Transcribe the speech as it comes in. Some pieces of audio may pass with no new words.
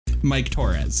Mike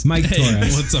Torres. Mike Hey,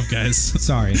 Torres. what's up, guys?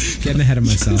 Sorry, getting ahead of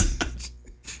myself.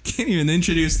 Can't even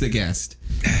introduce the guest.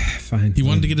 Fine. He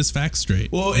wanted to get his facts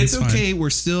straight. Well, It's it's okay. We're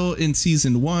still in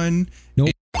season 1. Nope.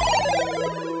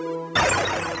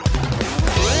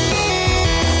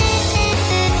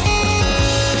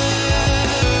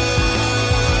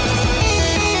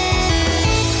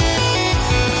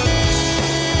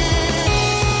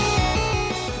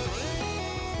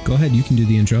 Go ahead, you can do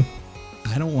the intro.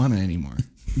 I don't want it anymore.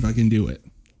 If I can do it.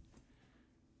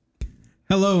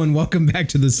 Hello and welcome back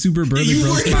to the Super Burly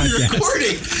Bros podcast.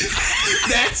 Recording.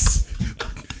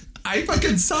 I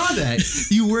fucking saw that.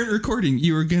 You weren't recording.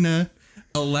 You were gonna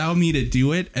allow me to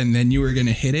do it, and then you were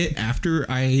gonna hit it after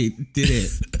I did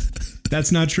it.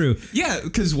 That's not true. Yeah,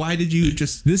 because why did you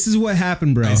just? This is what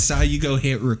happened, bro. I saw you go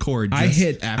hit record. I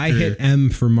hit M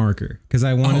for marker because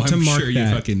I wanted to I'm mark sure that.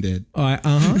 you fucking did.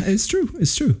 It's true.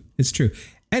 It's true. It's true.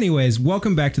 Anyways,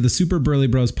 welcome back to the Super Burly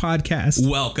Bros podcast.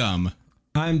 Welcome.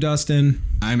 I'm Dustin,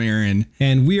 I'm Aaron.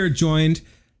 and we are joined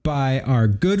by our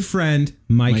good friend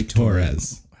Mike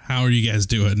Torres. How are you guys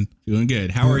doing? Doing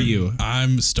good. How are you?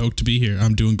 I'm stoked to be here.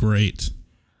 I'm doing great.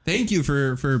 Thank you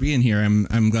for being here.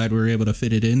 I'm glad we were able to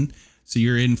fit it in. So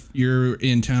you're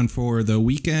in town for the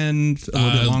weekend, a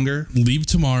little bit longer. Leave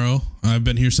tomorrow. I've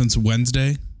been here since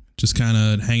Wednesday, just kind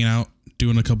of hanging out,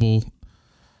 doing a couple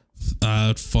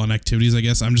fun activities, I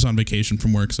guess. I'm just on vacation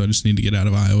from work, so I just need to get out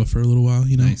of Iowa for a little while,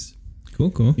 you know? Nice.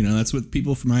 Cool. You know, that's what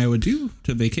people from Iowa do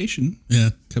to vacation. Yeah.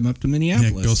 Come up to Yeah,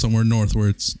 Minneapolis. go somewhere north where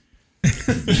it's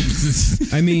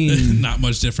I mean, not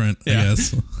much different, I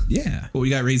guess. yeah. Well, we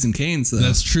got Raising Cane's, though.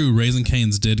 That's true. Raising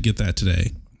Cane's did get that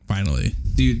today, finally.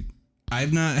 Dude,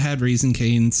 I've not had Raising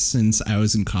Cane's since I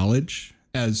was in college,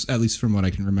 at least from what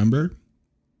I can remember.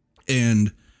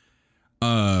 And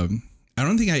I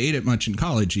don't think I ate it much in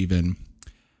college even,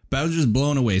 but I was just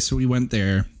blown away. So we went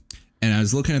there, and I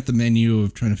was looking at the menu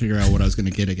of trying to figure out what I was going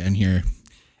to get again here.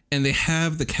 And they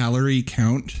have the calorie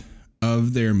count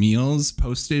of their meals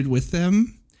posted with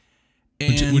them.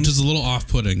 And Which is a little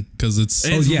off-putting because it's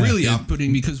really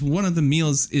off-putting because one of the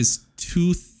meals is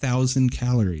 2,000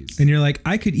 calories. And you're like,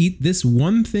 I could eat this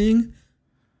one thing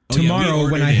Oh, yeah, we tomorrow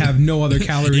when ordered I it. have no other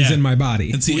calories Yeah. in my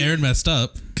body. And see, Aaron messed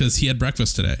up because he had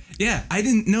breakfast today. Yeah, I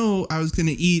didn't know I was going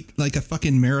to eat like a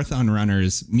fucking marathon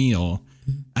runner's meal.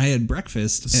 I had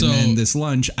breakfast and So- then this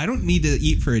lunch. I don't need to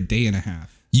eat for a day and a half.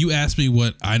 You asked me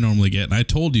what I normally get, and I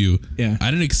told you Yeah. I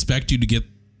didn't expect you to get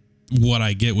what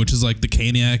I get, which is like the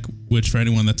Caniac, which for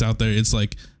anyone that's out there, it's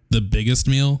like the biggest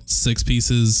meal, 6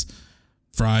 pieces,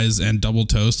 fries, and double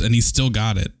toast, and he still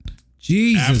got it.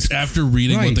 Jesus. After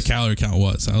reading what the Christ. calorie count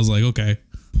was, I was like, okay.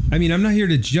 I mean, I'm not here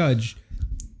to judge.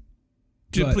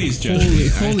 but Please judge holy, me.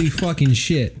 holy fucking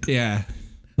shit. Yeah,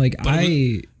 Like,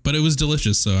 But it was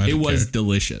delicious, so I it didn't was care.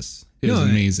 delicious. It was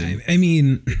amazing. I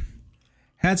mean,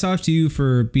 hats off to you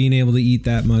for being able to eat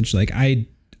that much. Like, I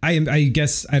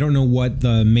guess I don't know what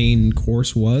the main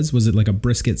course was. Was it like a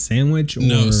brisket sandwich? Or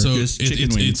No, so just chicken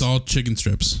wings. it's all chicken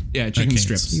strips. Yeah, at chicken Cane's.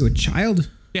 strips. you a child?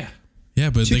 Yeah, Yeah,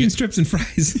 but Chicken strips and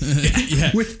fries yeah.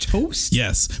 with toast.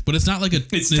 Yes, but it's not like a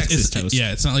It's Texas toast.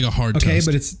 Yeah, it's not like a hard Okay, toast.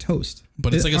 but it's toast.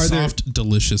 But it's like a Are there- soft,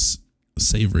 delicious,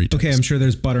 savory toast. Okay, I'm sure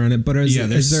there's butter on it, but is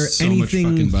there's there so much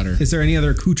anything? fucking butter. Is there any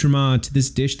other accoutrement to this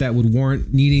dish that would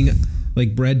warrant needing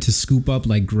like bread to scoop up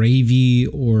like gravy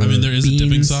or? I mean, there is a dipping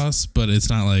beans? sauce, but it's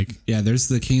not like. yeah. There's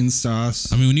the Cane's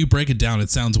sauce. I mean, when you break it down, it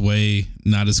sounds way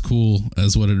not as cool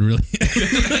as what it really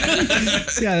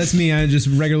is. Yeah, that's me. I'm just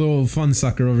regular old fun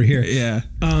sucker over here. Yeah,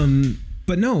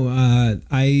 But no,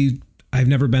 I've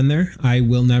never been there. I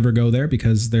will never go there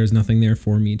because there's nothing there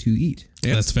for me to eat.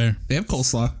 Yeah. That's fair. they have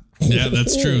coleslaw. Yeah,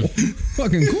 that's true.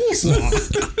 Fucking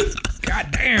coleslaw. God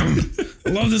damn. I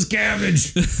love this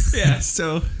cabbage. Yeah,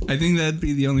 so I think that'd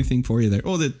be the only thing for you there.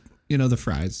 Oh, the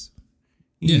fries.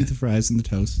 You Yeah. eat the fries and the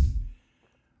toast.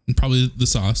 And probably the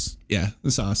sauce. Yeah, the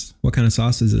sauce. What kind of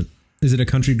sauce is it? Is it a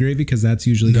country gravy? Because that's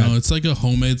usually No, got. it's like a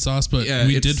homemade sauce, but Yeah,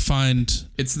 we it's- did find.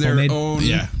 It's their Homemade? own.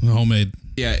 Yeah, homemade.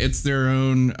 Yeah, it's their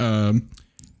own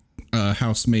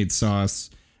house-made sauce,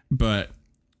 but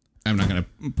I'm not gonna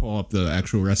pull up the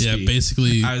actual recipe. Yeah,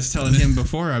 basically. I was telling him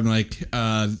before. I'm like,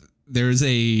 there's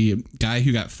a guy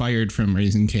who got fired from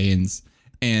Raising Cane's,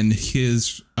 and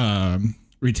his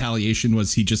retaliation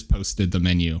was he just posted the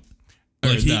menu, or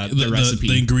like the recipe.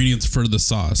 the ingredients for the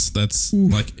sauce. That's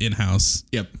like in house.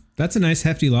 Yep. That's a nice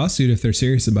hefty lawsuit if they're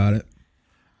serious about it.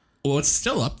 Well, it's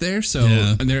still up there, so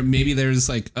Yeah. and maybe there's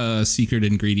like a secret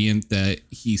ingredient that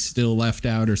he still left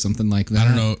out or something like that. I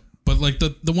don't know, but like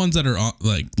the ones that are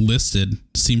like listed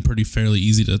seem pretty fairly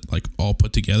easy to like all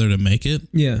put together to make it.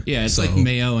 Yeah. Yeah, it's like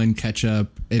mayo and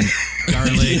ketchup and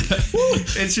garlic.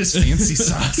 It's just fancy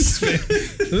sauce.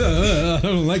 I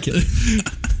don't like it.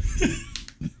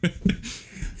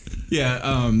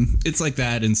 Yeah, it's like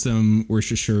that and some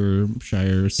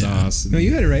Worcestershire sauce. No,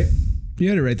 you had it right. You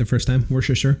had it right the first time.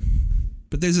 Worcestershire.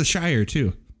 But there's a Shire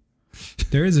too.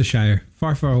 There is a Shire,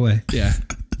 far, far away. Yeah.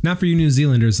 Not for you New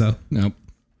Zealanders, though. Nope.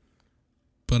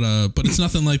 But it's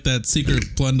nothing like that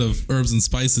secret blend of herbs and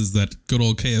spices that good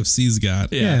old KFC's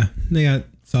got. Yeah. They got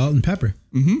salt and pepper.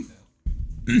 Mm-hmm.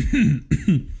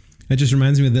 That just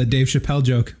reminds me of the Dave Chappelle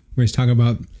joke where he's talking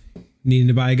about needing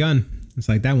to buy a gun. It's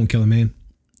like, that won't kill a man.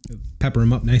 Pepper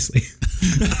him up nicely.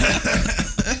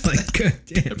 Like, God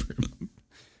damn.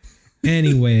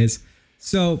 Anyways,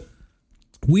 so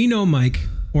we know Mike,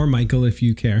 or Michael if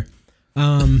you care.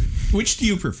 Which do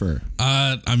you prefer?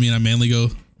 I mean, I mainly go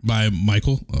by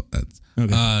Michael.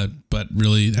 Okay. But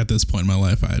really, at this point in my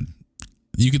life,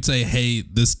 you could say, "Hey,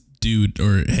 this dude,"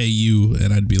 or "Hey, you,"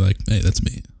 and I'd be like, "Hey, that's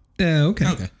me." Okay.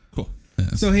 Okay, cool.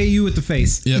 So, hey, you with the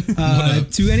face. Yep. What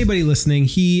up? To anybody listening,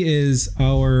 he is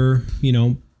our,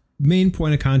 main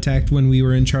point of contact when we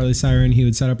were in Charlie Siren. He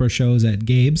would set up our shows at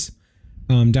Gabe's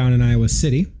down in Iowa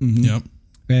City. Mm-hmm. Yep.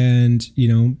 And,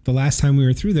 the last time we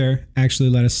were through there, actually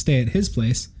let us stay at his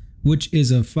place, which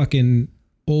is a fucking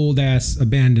old ass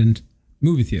abandoned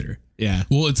movie theater. Yeah.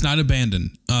 Well, it's not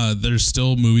abandoned. There's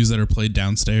still movies that are played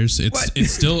downstairs.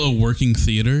 It's still a working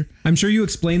theater. I'm sure you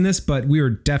explained this, but we were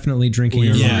definitely drinking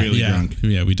a lot. Really drunk.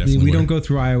 Yeah, we definitely We were. don't go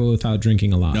through Iowa without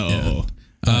drinking a lot. No.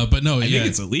 But no, I think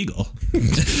it's illegal.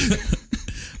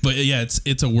 But yeah,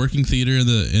 it's a working theater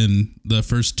in the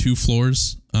first 2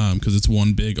 floors because it's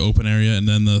one big open area, and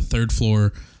then the third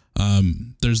floor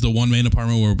there's the one main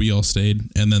apartment where we all stayed,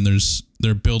 and then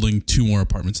they're building 2 more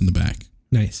apartments in the back.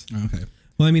 Nice. Okay.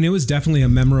 Well, I mean, it was definitely a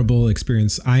memorable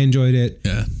experience. I enjoyed it.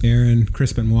 Yeah. Aaron,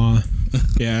 Chris Benoit.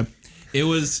 Yeah. It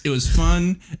was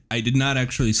fun. I did not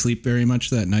actually sleep very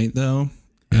much that night though.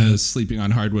 I was sleeping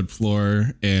on hardwood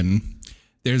floor, and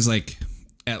there's like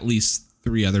at least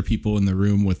 3 other people in the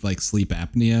room with like sleep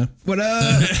apnea. What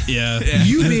up? Yeah.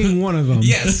 You being one of them.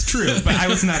 Yes, true. But I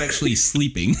was not actually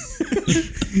sleeping.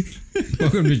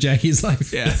 Welcome to Jackie's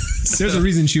life. Yeah. There's a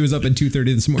reason she was up at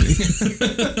 2:30 this morning.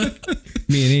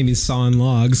 Me and Amy sawing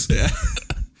logs. Yeah.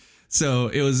 So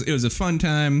it was a fun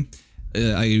time.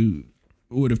 I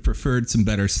would have preferred some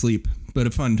better sleep, but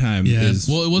a fun time. Yeah. Is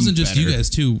Well, it wasn't just you better. guys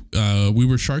too. We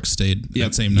were Shark stayed Yep.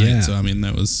 that same night. Yeah. So I mean,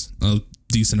 that was a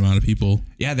decent amount of people.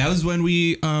 Yeah, that was when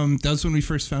we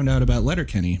first found out about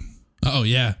Letterkenny. Oh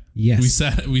yeah. Yes.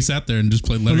 We sat there and just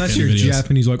played Letterkenny Unless you're videos. Jeff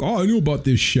and he's like, oh, I knew about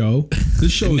this show.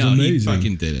 This show is No, he amazing.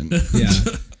 fucking didn't. Yeah.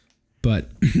 But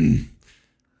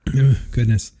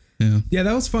goodness. Yeah. Yeah,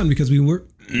 that was fun because we were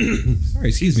sorry,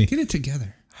 excuse me. Get it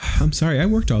together. I'm sorry, I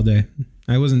worked all day.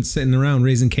 I wasn't sitting around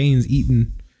raising canes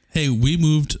eating. Hey, we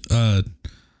moved.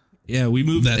 Yeah, we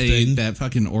moved that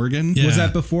fucking organ. Yeah. Was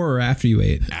that before or after you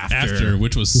ate? After,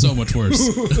 which was so much worse.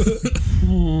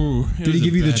 Did he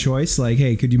give you the choice? Like,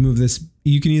 hey, could you move this?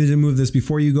 You can either move this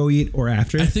before you go eat or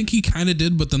after. I think he kind of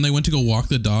did, but then they went to go walk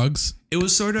the dogs. It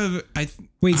was sort of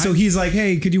Wait, so he's like,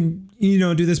 hey, could you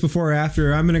do this before or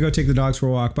after? I'm gonna go take the dogs for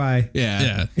a walk. Bye. yeah.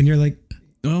 Yeah. And you're like,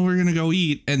 Well, we're gonna go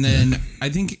eat, and then I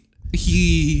think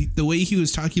the way he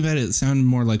was talking about it sounded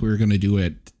more like we were gonna do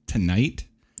it tonight.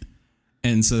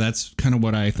 And so that's kind of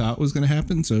what I thought was going to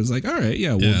happen. So I was like, all right,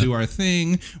 yeah, we'll do our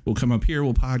thing. We'll come up here.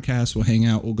 We'll podcast. We'll hang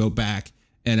out. We'll go back.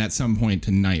 And at some point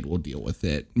tonight, we'll deal with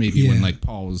it. Maybe when like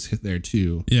Paul was there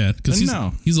too. Yeah, because he's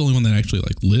the only one that actually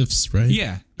like lifts, right?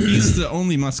 Yeah. He's the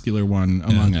only muscular one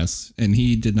among us. And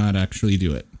he did not actually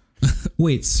do it.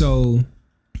 wait, so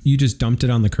you just dumped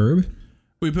it on the curb?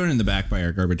 We put it in the back by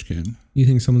our garbage can. You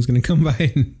think someone's gonna come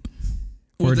by and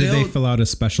or did they they'll- fill out a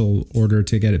special order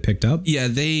to get it picked up? Yeah,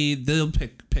 they'll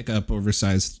pick up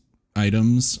oversized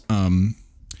items.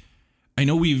 I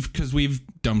know because we've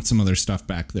dumped some other stuff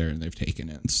back there and they've taken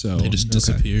it. So They just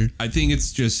disappear. I think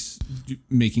it's just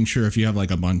making sure if you have like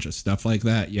a bunch of stuff like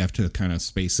that, you have to kind of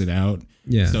space it out.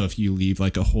 Yeah. So if you leave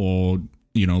like a whole,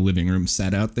 living room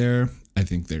set out there, I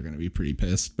think they're going to be pretty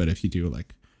pissed. But if you do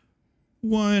like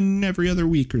one every other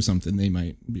week or something, they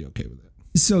might be okay with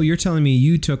it. So you're telling me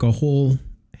you took a whole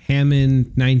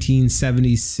Hammond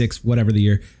 1976, whatever the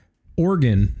year,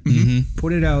 organ,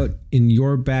 put it out in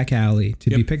your back alley to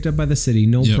be picked up by the city,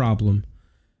 no problem.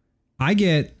 I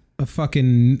get a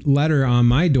fucking letter on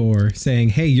my door saying,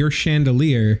 hey, your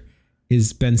chandelier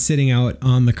has been sitting out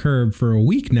on the curb for a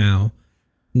week now.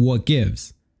 What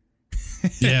gives?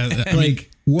 Yeah.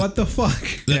 Like, what the fuck?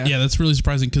 Yeah, that's really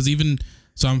surprising because even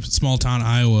So I'm small town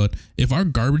Iowa. If our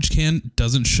garbage can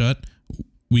doesn't shut,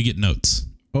 we get notes.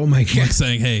 Oh my god! Like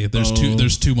saying, "Hey,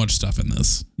 there's too much stuff in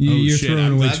this." You're shit! throwing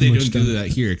I'm away glad too they much don't stuff. do that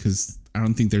here because I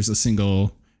don't think there's a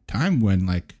single time when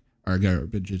like our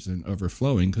garbage isn't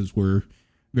overflowing because we're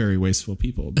very wasteful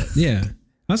people. But Yeah.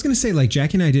 I was going to say, like,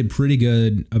 Jackie and I did pretty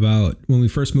good about when we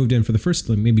first moved in for the first,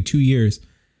 like, maybe 2 years,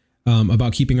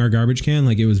 about keeping our garbage can.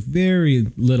 Like, it was very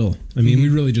little. I mean, we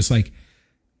really just, like,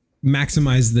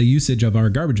 maximized the usage of our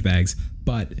garbage bags.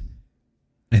 But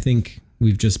I think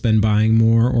we've just been buying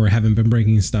more or haven't been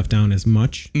breaking stuff down as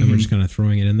much. And we're just kind of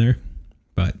throwing it in there.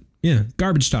 But yeah,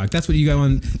 garbage talk. That's what you got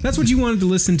on. That's what you wanted to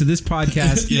listen to this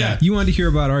podcast. Yeah. You wanted to hear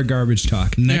about our garbage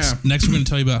talk. Next, we're going to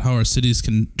tell you about how our cities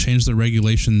can change their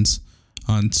regulations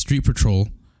on street patrol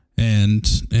and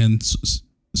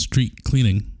street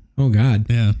cleaning. Oh God.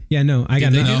 Yeah. Yeah. No, I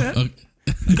got they nothing. do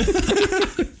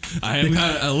that? I am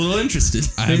a little interested.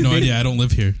 I have no idea. I don't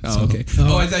live here. Oh, okay.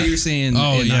 Oh, I thought you were saying in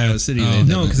Iowa City. Oh.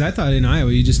 No, because I thought in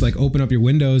Iowa you just like open up your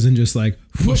windows and just like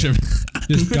Push every-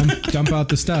 just dump out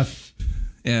the stuff.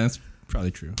 Yeah, that's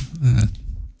probably true.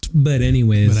 But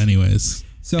anyways,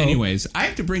 so Anyways, I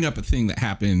have to bring up a thing that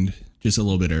happened just a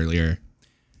little bit earlier.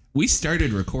 We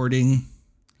started recording,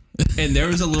 and there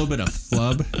was a little bit of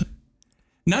flub.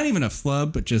 Not even a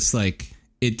flub, but just like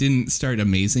it didn't start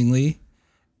amazingly.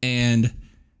 And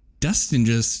Dustin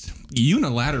just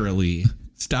unilaterally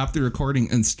stopped the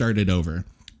recording and started over.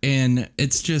 And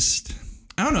it's just,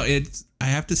 I don't know. I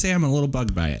have to say I'm a little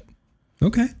bugged by it.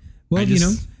 okay. Well,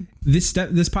 this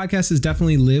podcast is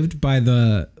definitely lived by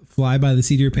the fly by the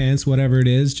seat of your pants, whatever it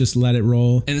is, just let it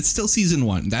roll. And it's still season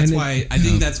 1. That's why I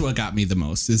think that's what got me the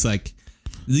most. Is like,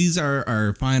 these are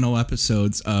our final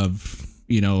episodes of,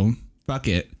 fuck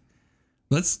it.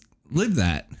 Let's live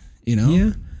that,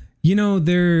 Yeah.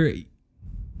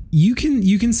 You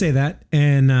can say that,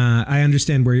 and I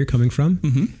understand where you're coming from.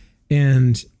 Mm-hmm.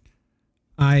 And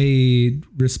I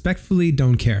respectfully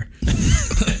don't care.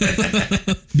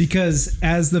 Because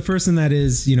as the person that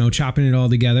is, chopping it all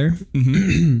together,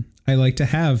 I like to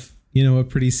have, a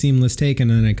pretty seamless take, and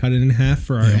then I cut it in half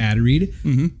for our ad read,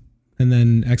 and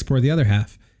then export the other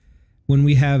half. When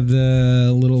we have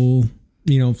the little,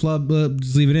 flub,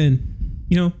 just leave it in.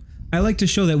 I like to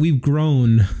show that we've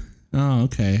grown. Oh,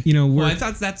 okay. Well, I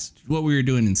thought that's what we were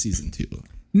doing in season 2.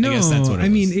 No, I guess that's what it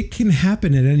was. mean, it can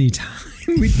happen at any time.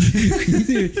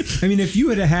 I mean, if you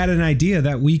had an idea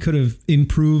that we could have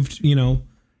improved,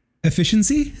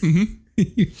 efficiency,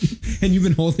 and you've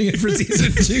been holding it for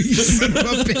season 2, you son of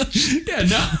a bitch. Yeah,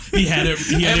 no. He had it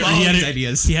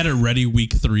ideas. He had it ready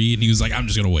week 3, and he was like, "I'm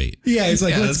just gonna wait." Yeah, he's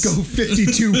like, let's go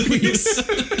 52 weeks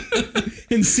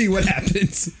and see what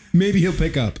happens. Maybe he'll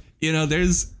pick up.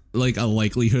 There's like a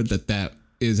likelihood that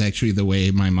is actually the way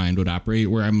my mind would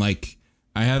operate, where I'm like,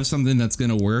 I have something that's going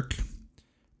to work,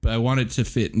 but I want it to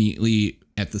fit neatly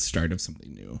at the start of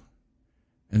something new.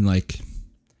 And like,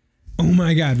 oh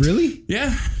my God, really?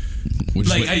 Yeah.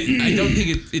 I don't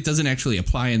think it doesn't actually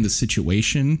apply in the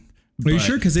situation. Are you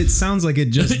sure? Because it sounds like it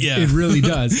just, it really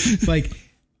does. Like,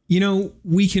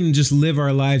 we can just live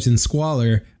our lives in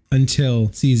squalor until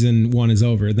season 1 is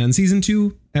over. Then season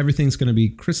 2, everything's going to be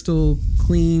crystal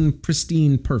clean,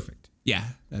 pristine, perfect. Yeah,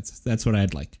 that's what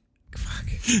I'd like. Fuck.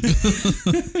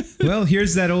 Well,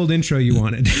 here's that old intro you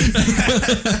wanted.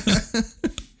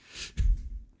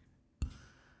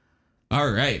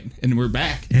 All right, and we're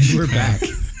back.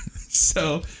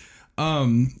 So,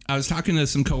 I was talking to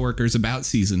some coworkers about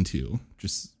season 2.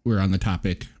 Just we're on the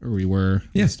topic, or we were,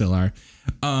 we still are.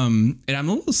 And I'm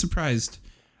a little surprised.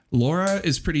 Laura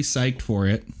is pretty psyched for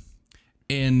it,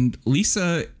 and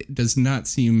Lisa does not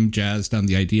seem jazzed on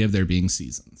the idea of there being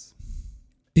seasons.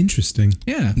 Interesting.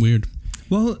 Yeah, Weird.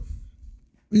 Well,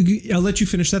 I'll let you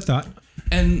finish that thought.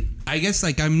 and I guess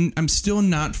like I'm still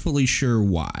not fully sure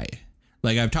why.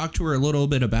 Like I've talked to her a little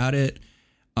bit about it,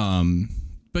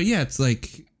 but yeah, it's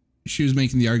like she was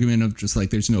making the argument of just like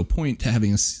there's no point to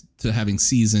having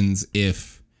seasons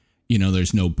if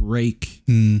there's no break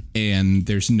and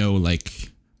there's no like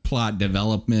plot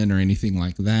development or anything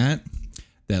like that.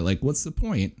 That like what's the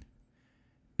point?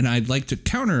 And I'd like to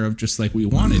counter of just like we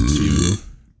wanted to.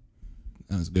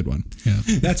 That was a good one. Yeah.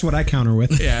 That's what I counter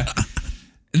with. Yeah.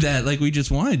 That like we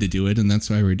just wanted to do it and that's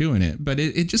why we're doing it. But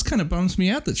it just kind of bums me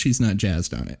out that she's not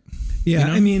jazzed on it. Yeah,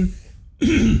 I mean,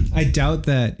 I doubt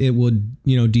that it would,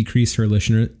 decrease her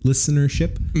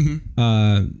listenership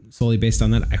solely based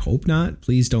on that. I hope not.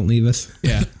 Please don't leave us.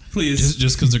 Yeah, please.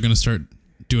 Just because they're going to start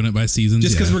doing it by seasons.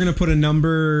 Just because we're going to put a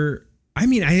number. I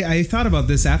mean, I thought about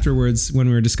this afterwards when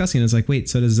we were discussing it. It's like, wait,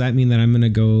 so does that mean that I'm going to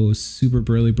go Super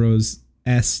Burly Bros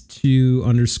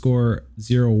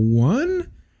S2_01?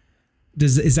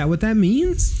 Is that what that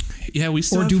means? Yeah, we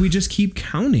still Or do we just keep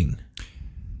counting?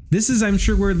 This is, I'm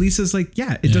sure, where Lisa's like,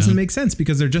 yeah, it doesn't make sense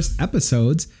because they're just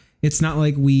episodes. It's not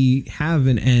like we have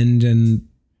an end and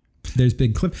there's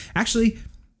big clip. Actually,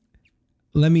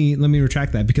 let me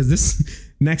retract that because this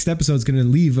next episode is going to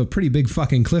leave a pretty big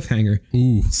fucking cliffhanger.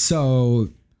 Ooh. So,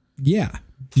 yeah,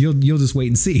 you'll just wait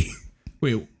and see.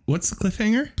 Wait, what's the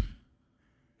cliffhanger?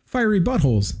 Fiery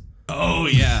buttholes. Oh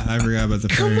yeah, I forgot about the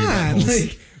Come fiery on, buttholes.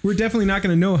 like we're definitely not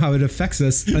going to know how it affects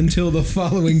us until the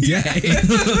following day.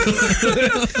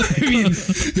 I mean,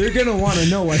 they're going to want to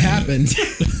know what happened.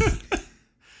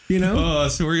 You know? Oh,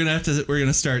 so we're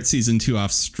gonna start season 2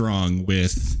 off strong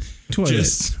with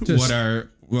just what our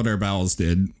bowels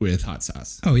did with hot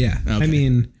sauce. Oh yeah. Okay. I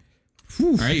mean,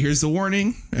 All right, here's the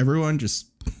warning, everyone. Just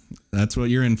that's what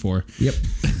you're in for. yep.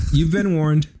 You've been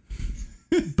warned.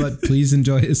 But please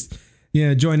enjoy us.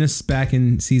 Yeah, join us back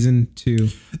in season 2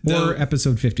 or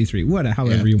episode 53.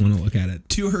 However you want to look at it.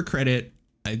 To her credit,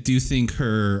 I do think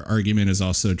her argument is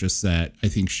also just that I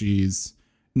think she's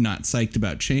not psyched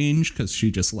about change because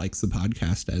she just likes the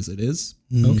podcast as it is.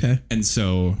 Okay. And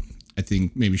so I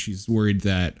think maybe she's worried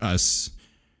that us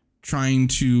trying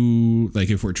to, like,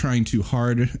 if we're trying too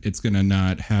hard, it's going to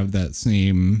not have that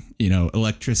same,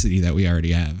 electricity that we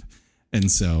already have. And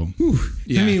so,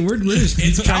 yeah. I mean, we're just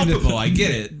it's trying palpable. I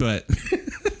get it, but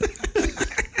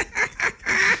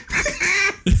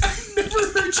I've never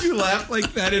heard you laugh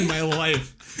like that in my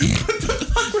life. What the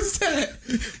fuck was that?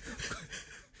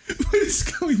 What is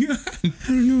going on? I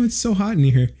don't know. It's so hot in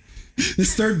here.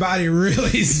 This third body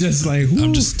really is just like, whoo.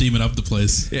 I'm just steaming up the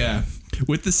place. Yeah.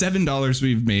 With the $7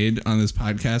 we've made on this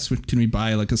podcast, can we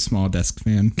buy like a small desk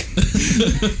fan?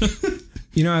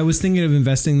 I was thinking of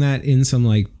investing that in some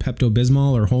like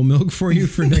Pepto-Bismol or whole milk for you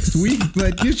for next week,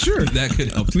 but yeah, sure. That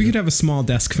could help. We could have a small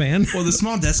desk fan. Well, the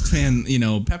small desk fan,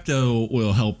 Pepto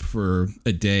will help for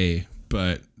a day,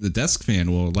 but the desk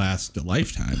fan will last a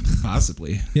lifetime,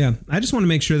 possibly. Yeah. I just want to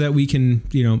make sure that we can,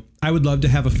 I would love to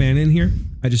have a fan in here.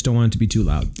 I just don't want it to be too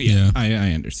loud. Yeah.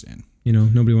 I understand.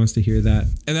 Nobody wants to hear that.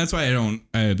 And that's why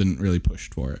I haven't really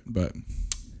pushed for it, but.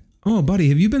 Oh, buddy,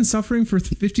 have you been suffering for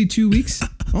 52 weeks?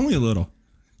 Only a little.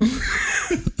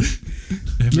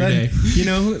 Every day.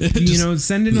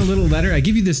 Send in a little letter. I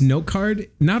give you this note card,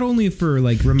 not only for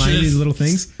like reminding you little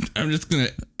things. I'm just going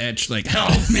to etch like, help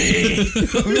me.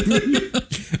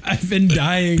 I've been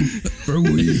dying for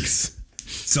weeks.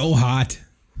 So hot.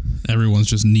 Everyone's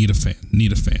just need a fan.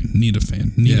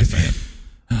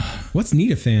 What's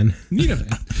need a fan? Need a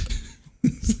fan.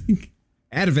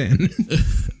 Add a fan.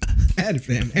 Add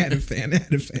a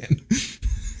fan.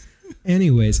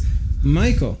 Anyways,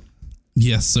 Michael.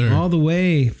 Yes, sir. All the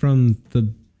way from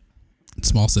the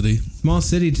small city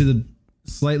to the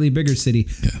slightly bigger city.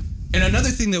 Yeah. And another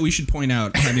thing that we should point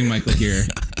out, having Michael here,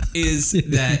 is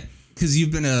that because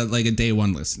you've been a day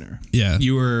one listener. Yeah.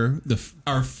 You were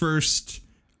our first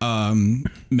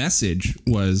message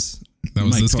was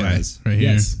Mike this Torres. Guy right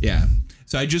here. Yes. Yeah.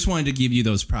 So I just wanted to give you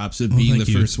those props of being the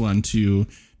first one to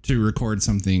record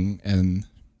something, and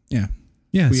yeah.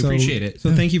 Yeah, we appreciate it.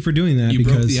 So thank you for doing that. You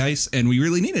because broke the ice, and we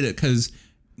really needed it because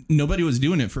nobody was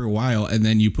doing it for a while, and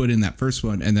then you put in that first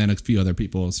one, and then a few other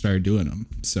people started doing them.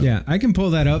 So yeah, I can pull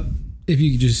that up if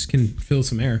you just can fill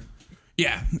some air.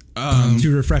 Yeah,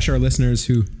 to refresh our listeners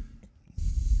who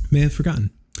may have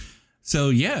forgotten. So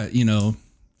yeah,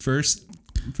 first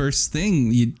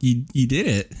thing you did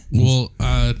it. Well,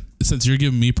 since you're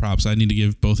giving me props, I need to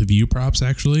give both of you props.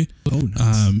 Actually,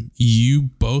 nice. You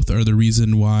both are the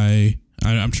reason why.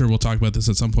 I'm sure we'll talk about this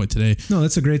at some point today. No,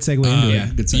 that's a great segue into it. Yeah,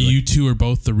 good segue. You two are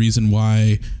both the reason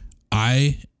why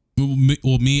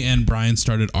me and Brian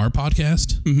started our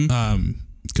podcast.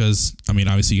 Because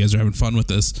obviously you guys are having fun with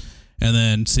this, and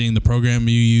then seeing the program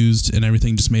you used and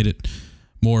everything just made it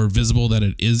more visible that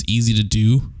it is easy to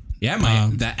do. Yeah,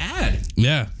 the ad.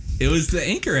 Yeah, it was the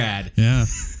Anchor ad. Yeah.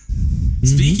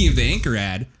 Speaking of the Anchor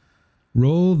ad,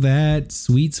 roll that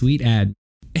sweet ad,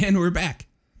 and we're back.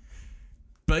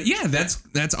 But yeah,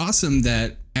 that's awesome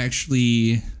that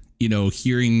actually,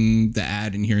 hearing the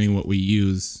ad and hearing what we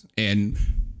use, and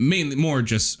mainly more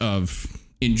just of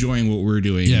enjoying what we're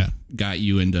doing, got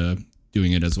you into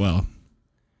doing it as well.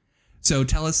 So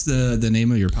tell us the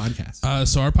name of your podcast.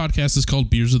 So our podcast is called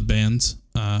Beers with Bands.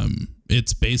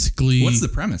 It's basically... What's the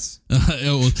premise?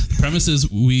 The premise is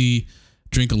we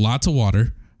drink lots of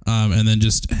water, and then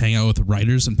just hang out with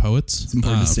writers and poets. It's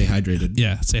important to stay hydrated.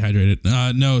 Yeah, stay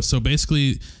hydrated. So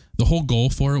basically the whole goal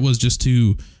for it was just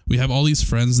we have all these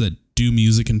friends that do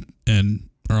music and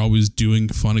are always doing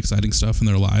fun, exciting stuff in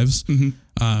their lives.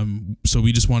 Mm-hmm. So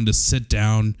we just wanted to sit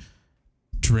down,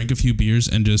 drink a few beers,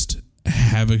 and just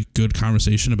have a good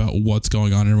conversation about what's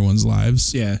going on in everyone's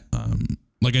lives. Yeah.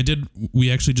 Like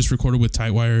we actually just recorded with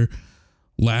Tightwire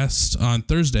on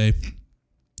Thursday,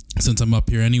 since I'm up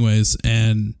here anyways.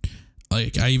 And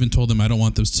like, I even told them I don't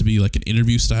want this to be like an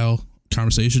interview style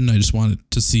conversation. I just wanted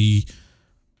to see,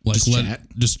 like,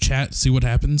 just chat, see what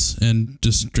happens, and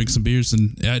just drink some beers.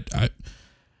 And I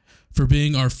for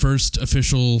being our first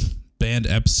official band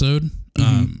episode,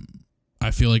 I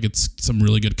feel like it's some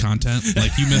really good content.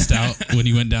 Like, you missed out when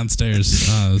you went downstairs.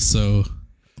 So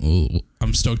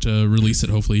I'm stoked to release it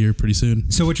hopefully here pretty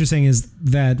soon. So what you're saying is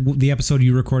that the episode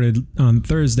you recorded on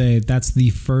Thursday, that's the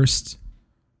first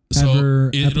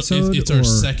ever episode? It's our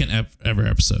second ever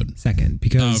episode. Second,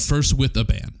 because first with a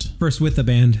band. First with the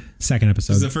band, second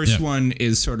episode. The first one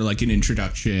is sort of like an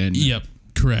introduction. Yep,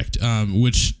 correct.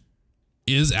 Which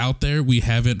is out there. We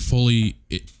haven't fully...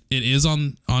 It is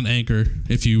on Anchor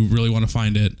if you really want to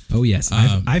find it. Oh yes,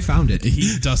 I found it.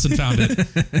 Dustin found it.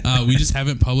 We just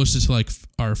haven't published it to like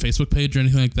our Facebook page or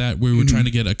anything like that. We were trying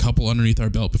to get a couple underneath our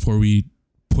belt before we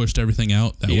pushed everything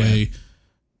out. That way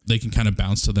they can kind of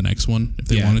bounce to the next one if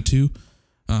they wanted to.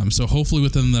 So hopefully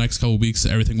within the next couple of weeks,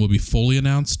 everything will be fully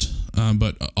announced.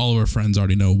 But all of our friends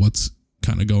already know what's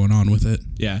kind of going on with it.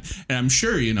 Yeah, and I'm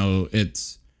sure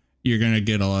you're going to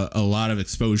get a lot of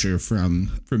exposure from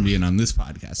being on this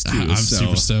podcast too. I'm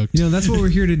super stoked. That's what we're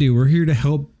here to do. We're here to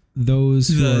help those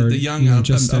who are the young up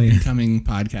and coming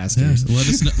podcasters.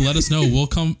 Yeah, let us know.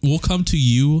 We'll come to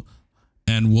you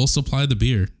and we'll supply the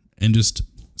beer and just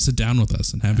sit down with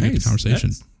us and have a good conversation.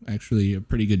 That's actually a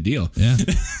pretty good deal. Yeah.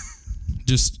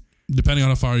 Just depending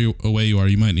on how far away you are,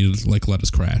 you might need to like let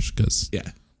us crash because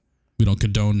we don't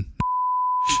condone.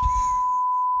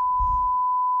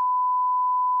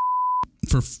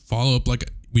 For follow-up, like,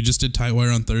 we just did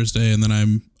Tightwire on Thursday, and then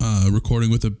I'm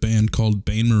recording with a band called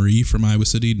Bain Marie from Iowa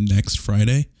City next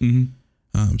Friday.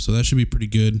 So that should be pretty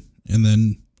good. And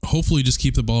then hopefully just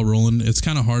keep the ball rolling. It's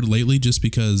kind of hard lately just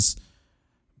because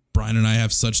Brian and I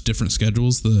have such different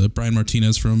schedules. The Brian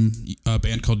Martinez from a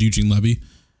band called Eugene Levy.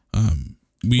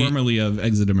 Formerly of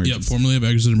Exit Emergency. Yeah, formerly of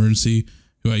Exit Emergency,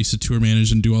 who I used to tour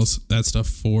manage and do all that stuff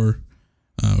for.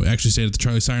 We actually stayed at the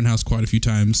Charlie Siren House quite a few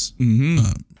times.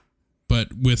 But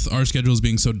with our schedules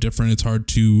being so different, it's hard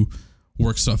to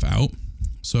work stuff out.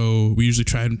 So we usually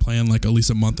try and plan like at least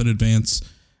a month in advance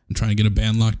and try and get a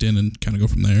band locked in and kind of go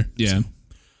from there. Yeah.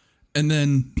 And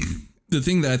then the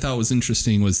thing that I thought was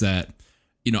interesting was that,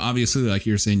 obviously, like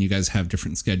you're saying, you guys have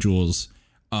different schedules.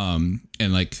 And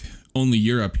like only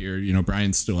you're up here,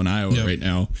 Brian's still in Iowa right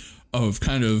now, of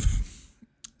kind of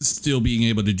still being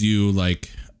able to do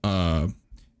like,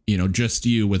 just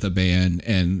you with a band,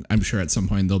 and I'm sure at some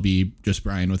point there'll be just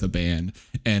Brian with a band,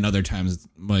 and other times it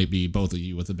might be both of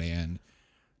you with a band.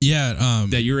 Yeah,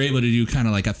 that you're able to do kind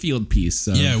of like a field piece.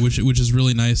 Which is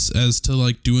really nice. As to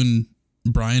like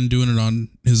Brian doing it on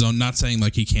his own. Not saying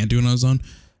like he can't do it on his own.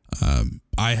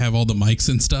 I have all the mics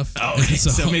and stuff. Oh, okay.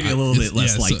 So maybe a little bit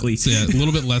less likely. So a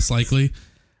little bit less likely.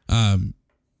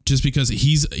 Just because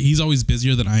he's always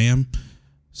busier than I am.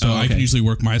 So I can usually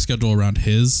work my schedule around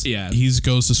his. Yeah. He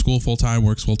goes to school full time,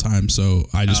 works full time. So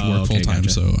I just work full time. Gotcha.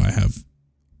 So I have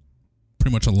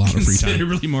pretty much a lot of free time.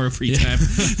 Considerably more free time.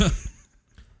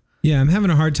 Yeah, I'm having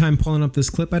a hard time pulling up this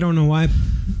clip. I don't know why,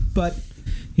 but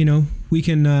we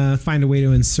can find a way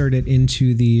to insert it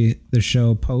into the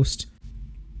show post.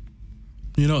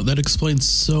 That explains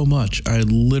so much. I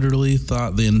literally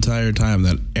thought the entire time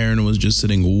that Aaron was just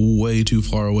sitting way too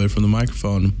far away from the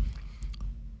microphone.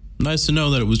 Nice to know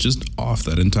that it was just off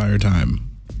that entire time.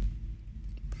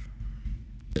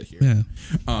 Yeah.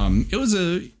 It was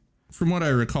from what I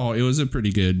recall, it was a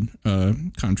pretty good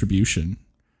contribution,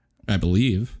 I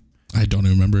believe. I don't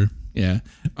even remember. Yeah.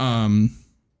 I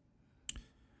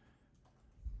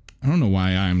don't know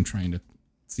why I'm trying to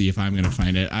see if I'm going to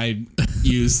find it. I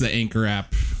use the Anchor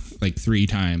app like 3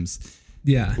 times.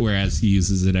 Yeah. Whereas he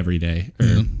uses it every day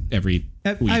or every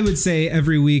week. I would say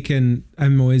every week, and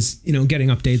I'm always, getting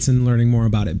updates and learning more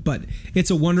about it. But it's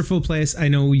a wonderful place. I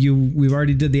know we've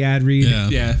already did the ad read.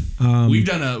 Yeah. We've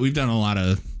done a lot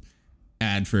of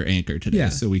ad for Anchor today,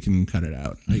 so we can cut it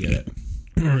out. I get it.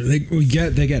 They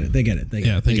get it. They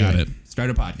got it. Start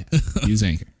a podcast. Use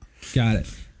Anchor. Got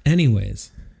it.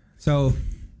 Anyways, so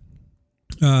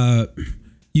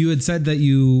you had said that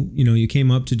you came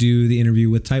up to do the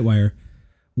interview with Tightwire.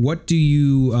 What do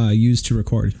you use to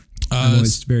record? I'm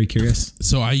always very curious.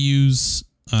 So I use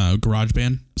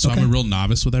GarageBand. So I'm a real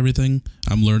novice with everything.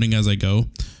 I'm learning as I go.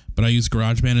 But I use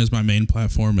GarageBand as my main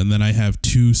platform. And then I have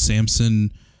 2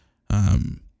 Samson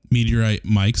Meteorite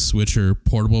mics, which are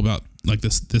portable, about like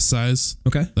this size.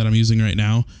 Okay. That I'm using right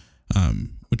now,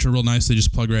 which are real nice. They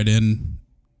just plug right in.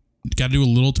 got to do a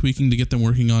little tweaking to get them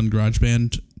working on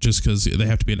GarageBand, just because they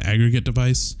have to be an aggregate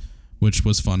device, which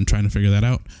was fun trying to figure that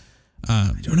out.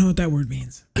 I don't know what that word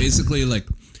means. Basically, like,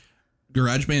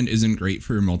 GarageBand isn't great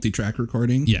for multi-track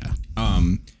recording. Yeah.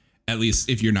 At least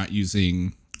if you're not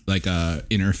using like a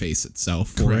interface itself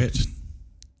for Correct. it.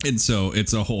 And so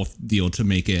it's a whole deal to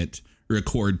make it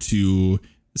record two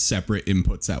separate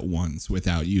inputs at once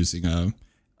without using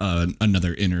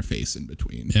another interface in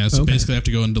between. Yeah, so basically I have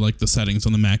to go into like the settings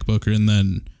on the MacBook and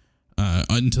then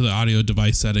into the audio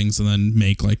device settings and then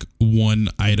make like one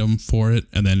item for it,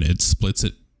 and then it splits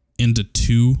it into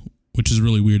two, which is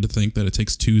really weird to think that it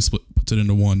takes two, puts it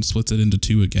into one, splits it into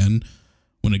two again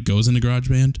when it goes into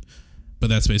GarageBand. But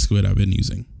that's basically what I've been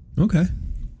using. Okay.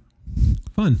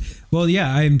 Fun. Well,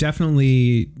 yeah, I'm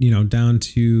definitely, down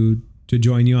to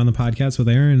join you on the podcast with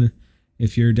Aaron.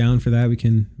 If you're down for that, we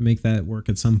can make that work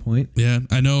at some point. Yeah,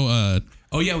 I know.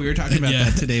 Oh yeah, we were talking about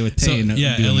that today with Tane. So,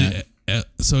 yeah, Ellie,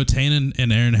 so Tane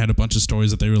and Aaron had a bunch of stories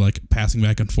that they were like passing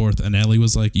back and forth, and Ellie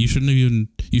was like, you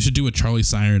should do a Charlie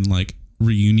Siren like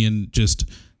reunion, just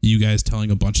you guys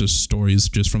telling a bunch of stories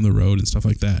just from the road and stuff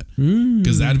like that,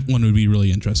 because that one would be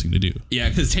really interesting to do. Yeah,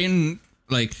 because Tane,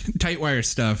 like, Tightwire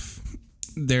stuff,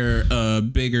 they're a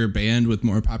bigger band with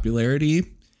more popularity,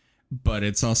 but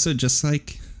it's also just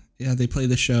like, yeah, they play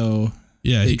the show,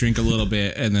 they drink a little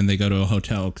bit, and then they go to a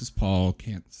hotel because Paul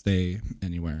can't stay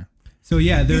anywhere. So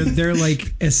yeah, they're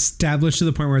like established to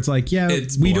the point where it's like, yeah,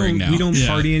 we don't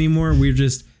party anymore. We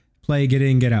just play, get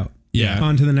in, get out. Yeah.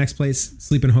 On to the next place,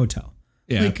 sleep in a hotel.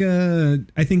 Yeah. Like,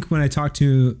 I think when I talked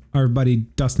to our buddy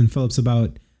Dustin Phillips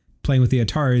about playing with the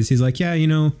Ataris, he's like, yeah,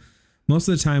 most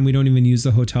of the time we don't even use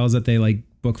the hotels that they like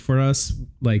book for us.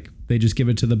 Like, they just give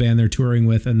it to the band they're touring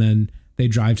with, and then they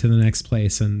drive to the next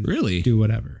place and do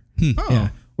whatever. Oh. Yeah.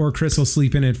 Or Chris will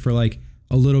sleep in it for like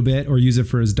a little bit or use it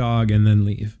for his dog and then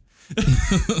leave.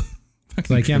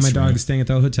 Like, yeah, my dog's staying at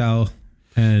the hotel,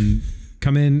 and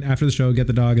come in after the show, get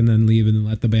the dog, and then leave, and then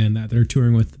let the band that they're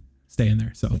touring with stay in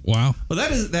there. So wow. Well,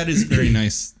 that is very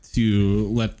nice to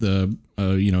let the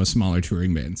a smaller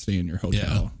touring band stay in your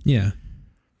hotel. Yeah.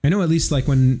 I know, at least like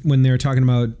when they were talking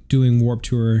about doing Warped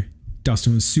Tour,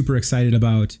 Dustin was super excited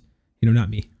about, not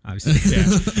me, obviously.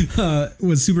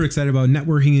 Was super excited about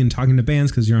networking and talking to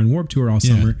bands because you're on Warped Tour all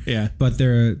summer. Yeah. But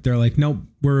they're like, nope,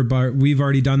 we've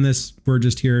already done this. We're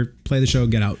just here, play the show,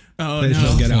 get out. Oh, play the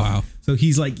show, get out. Wow. So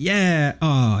he's like, yeah,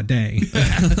 oh, dang.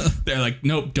 They're like,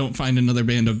 nope, don't find another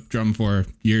band to drum for.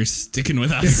 You're sticking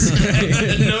with us.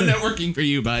 No networking for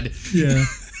you, bud. Yeah.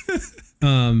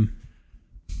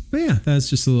 But yeah, that's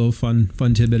just a little fun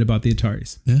tidbit about the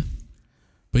Ataris. Yeah.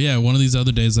 But yeah, one of these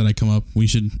other days that I come up, we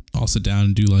should all sit down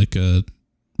and do like a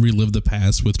relive the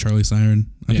past with Charlie Siren.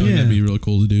 I think that'd be really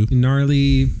cool to do.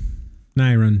 Gnarly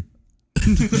Niren.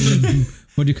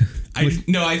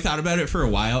 I thought about it for a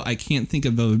while. I can't think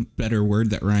of a better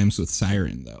word that rhymes with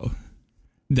siren though.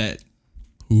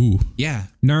 Yeah.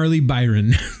 Gnarly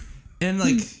Byron. And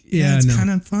like, it's kind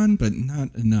of fun, but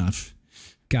not enough.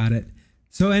 Got it.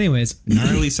 So anyways,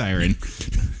 Gnarly Siren.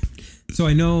 So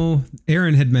I know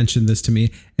Aaron had mentioned this to me,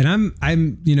 and I'm I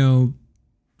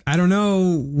don't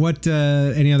know what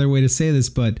any other way to say this,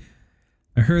 but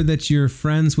I heard that you're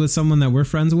friends with someone that we're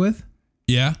friends with.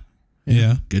 Yeah.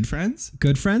 Good friends?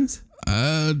 Good friends?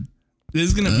 This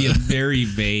is going to be a very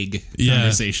vague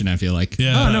conversation, I feel like.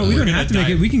 Yeah. Oh, no, we don't have to make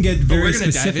it. We can get very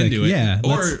specific. Dive into it. Yeah.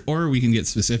 Or we can get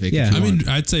specific. Yeah. If you want.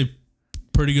 I'd say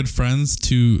pretty good friends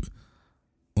to...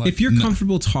 Like, if you're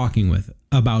comfortable talking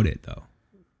about it, though.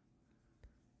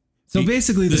 So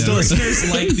basically, the listeners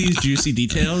like these juicy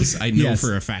details. I know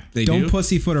for a fact they don't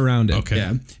pussyfoot around it. Okay.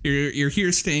 Yeah. You're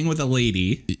here staying with a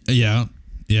lady. Yeah.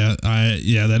 Yeah.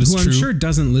 That is who true. I'm sure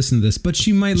doesn't listen to this, but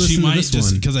she might listen to this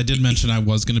one. Because I did mention I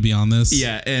was going to be on this.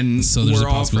 Yeah. And so there's we're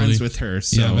all friends with her.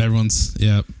 So everyone's,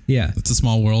 Yeah. It's a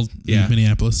small world in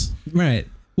Minneapolis. Right.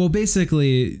 Well,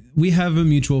 basically, we have a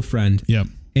mutual friend. Yep.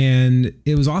 And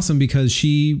it was awesome because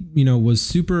she, was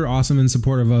super awesome and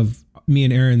supportive of me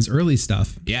and Aaron's early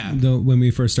stuff. Yeah. When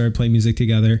we first started playing music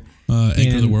together.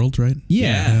 Anchor the World, right?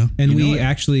 Yeah. And we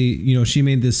actually, she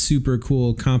made this super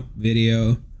cool comp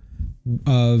video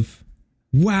of,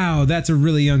 wow, that's a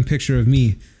really young picture of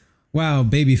me. Wow,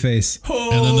 baby face.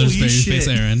 And then there's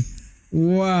Babyface Aaron.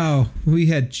 Wow. We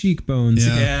had cheekbones.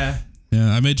 Yeah.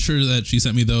 Yeah, I made sure that she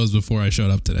sent me those before I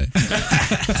showed up today.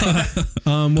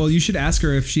 Well, you should ask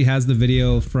her if she has the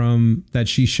video from that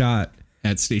she shot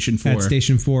at Station 4. At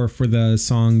Station 4 for the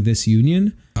song This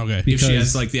Union. Okay. If she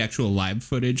has like the actual live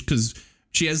footage, because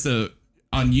she has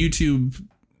on YouTube,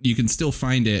 you can still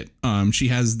find it. She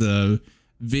has the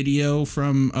video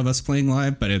of us playing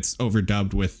live, but it's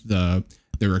overdubbed with the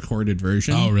the recorded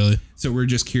version. Oh, really? So we're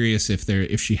just curious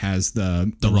if she has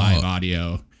the live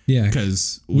audio. Yeah,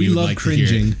 because we love like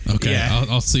cringing. Okay, Yeah.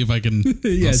 I'll see if I can.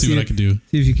 Yeah, I'll see what I can do.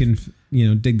 See if you can,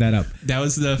 dig that up. That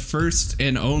was the first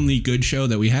and only good show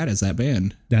that we had as that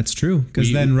band. That's true.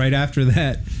 Because then right after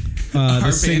that, Our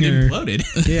the singer band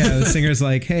imploded. yeah, the singer's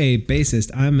like, "Hey, bassist,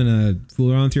 I'm gonna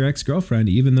fool around with your ex-girlfriend,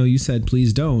 even though you said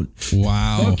please don't.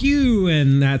 Wow. Fuck you!"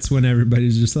 And that's when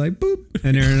everybody's just like, "Boop."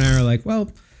 And Aaron and I are like,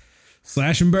 "Well,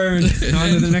 slash and burn. On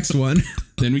to the next one."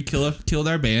 Then we killed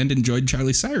our band and joined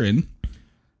Charlie Siren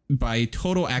by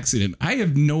total accident. I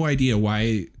have no idea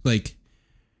why. Like,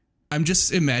 I'm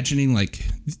just imagining like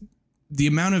the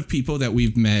amount of people that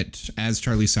we've met as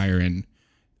Charlie Siren,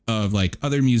 of like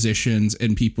other musicians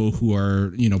and people who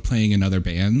are, playing in other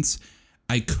bands.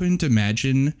 I couldn't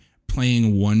imagine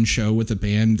playing one show with a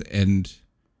band and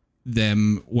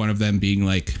one of them being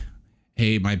like,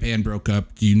 "Hey, my band broke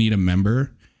up. Do you need a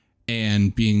member?"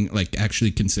 And being like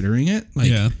actually considering it. Like,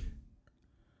 Yeah.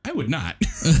 I would not.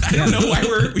 I don't know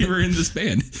why we were in this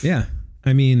band. Yeah,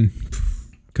 I mean,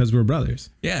 because we're brothers.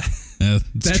 Yeah.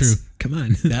 That's true. Come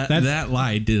on, That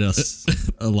lie did us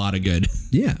a lot of good.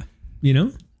 yeah,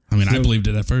 I mean, I believed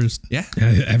it at first. Yeah.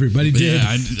 Everybody did.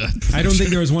 Yeah, I don't think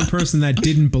there was one person that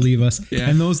didn't believe us. Yeah.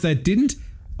 And those that didn't,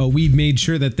 we made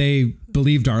sure that they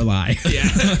believed our lie. Yeah.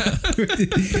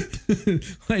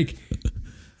 Like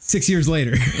 6 years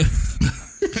later.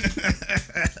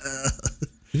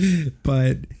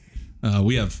 But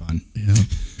We have fun. yeah.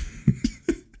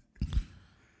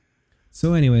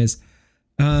 so anyways,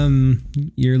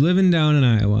 you're living down in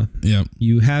Iowa. Yep.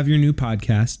 You have your new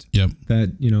podcast Yep.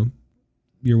 that,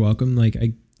 you're welcome. Like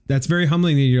that's very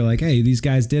humbling that you're like, "Hey, these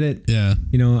guys did it." Yeah.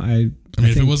 I if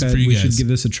it think wasn't that for you we guys- should give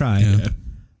this a try. Yeah.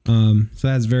 So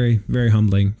that's very, very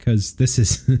humbling because this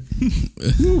is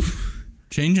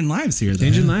Changing lives here, though.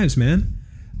 changing lives, man.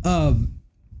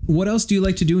 What else do you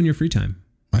like to do in your free time?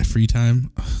 My free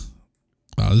time.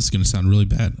 Wow, this is gonna sound really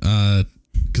bad.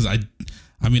 Because I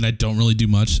don't really do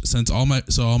much since all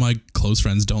my close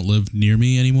friends don't live near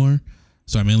me anymore.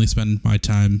 So I mainly spend my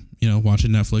time,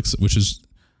 watching Netflix, which is, I'm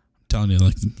telling you,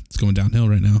 like, it's going downhill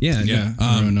right now. Yeah. Yeah.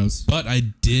 Everyone knows. But I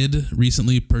did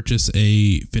recently purchase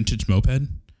a vintage moped.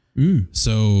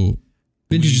 So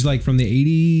Vintage is like from the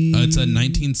 80s. it's a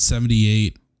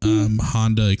 1978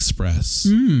 Honda Express.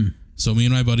 So me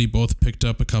and my buddy both picked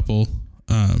up a couple.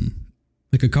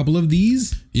 Like a couple of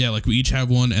these. Yeah, like we each have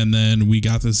one, and then we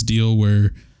got this deal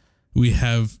where we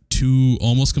have 2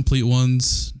 almost complete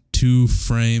ones, 2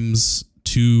 frames,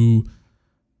 2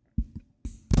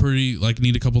 pretty, like,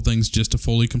 need a couple things just to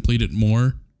fully complete it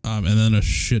more, and then a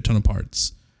shit ton of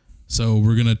parts. So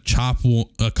we're gonna chop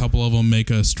a couple of them, make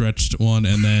a stretched one,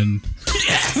 and then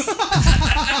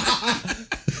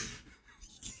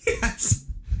Yes.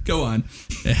 Go on.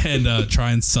 and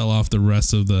try and sell off the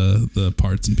rest of the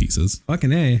parts and pieces.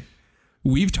 Fucking A.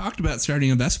 We've talked about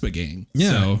starting a Vespa gang. Yeah.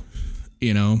 So,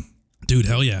 Dude,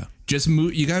 hell yeah. just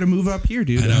move. You got to move up here,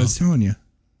 dude. I know. I was telling you.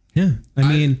 Yeah. I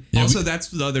mean, Yeah, also, that's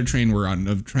the other train we're on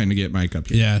of trying to get Mike up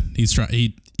here. Yeah, he's trying.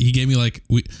 He gave me like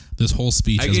this whole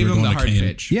speech I as gave we're him going the to hard Kane.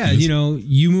 pitch. yeah,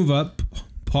 you move up,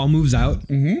 Paul moves out,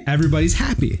 everybody's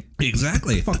happy.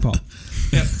 Exactly. Fuck Paul.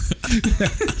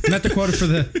 Not the quota for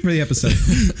the episode.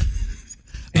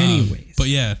 Anyways. But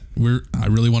yeah, I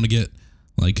really want to get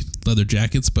like leather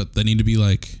jackets, but they need to be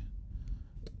like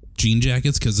jean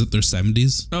jackets because they're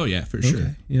 70s. Oh yeah, for sure.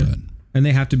 Okay, yeah. But- And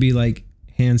they have to be like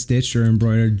hand stitched or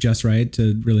embroidered just right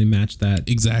to really match that.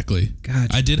 Exactly.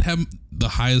 Gotcha. I did have the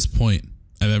highest point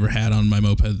I've ever had on my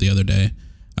moped the other day.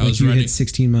 I was you running. hit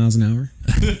 16 miles an hour.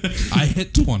 I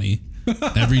hit 20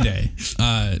 every day.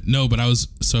 No, but I was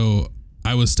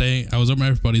over at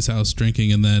my buddy's house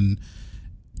drinking, and then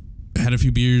had a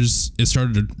few beers. It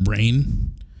started to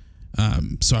rain.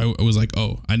 So I was like,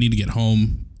 oh, I need to get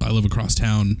home. I live across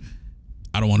town.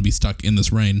 I don't want to be stuck in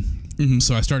this rain. Mm-hmm.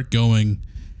 So I start going,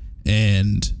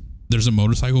 and there's a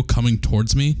motorcycle coming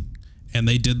towards me, and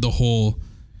they did the whole,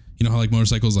 you know how like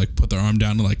motorcycles like put their arm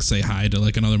down to like say hi to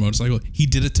like another motorcycle. He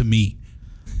did it to me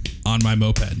on my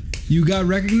moped. You got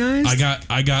recognized?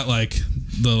 I got like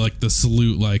the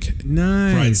salute, like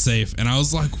Nice. ride safe, and I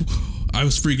was like, I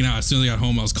was freaking out. As soon as I got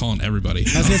home, I was calling everybody.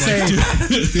 I was gonna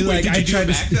say, you're like, I tried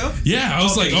to. though? Yeah, I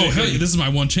was Okay, like, oh good, hell, good. this is my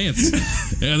one chance.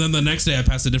 And then the next day, I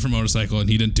passed a different motorcycle, and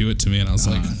he didn't do it to me, and I was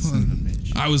like, Son of a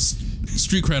bitch. I was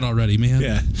street cred already, man.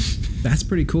 Yeah. That's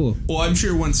pretty cool. Well, I'm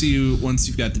sure once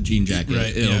you've got the jean jacket,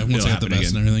 Right. it'll, Yeah. Once it'll I got the happen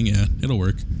vest again. and everything, yeah, it'll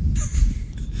work.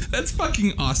 That's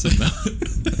fucking awesome.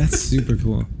 Though. That's super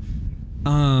cool.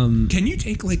 Can you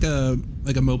take like a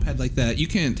moped like that? You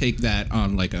can't take that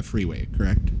on like a freeway,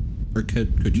 correct? Or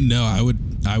could you? No, I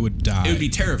would. I would die. It would be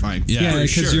terrifying. Yeah, because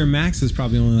sure. your max is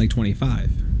probably only like 25.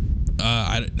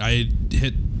 I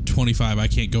hit 25. I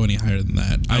can't go any higher than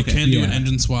that. I Okay. can do an Yeah.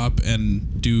 engine swap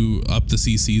and do up the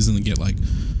CCs and then get like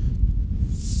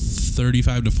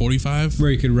 35 to 45.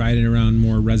 Where you could ride it around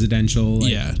more residential.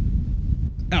 Like, Yeah,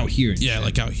 out here. yeah,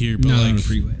 like out here, but not like on the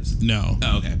freeways. no.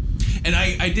 Oh, okay. And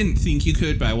I didn't think you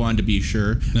could, but I wanted to be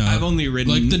sure. No. I've only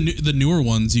ridden like the newer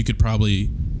ones. You could probably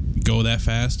go that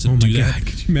fast to Oh my do god! that.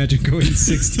 Could you imagine going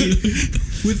 60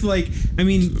 with like? I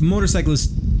mean, motorcyclists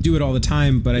do it all the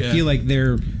time, but I Yeah. feel like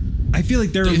they're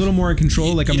a little more in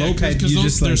control. Like a Yeah, moped, because you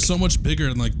just they're like so much bigger.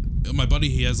 And like my buddy,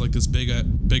 he has like this big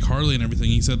Harley and everything.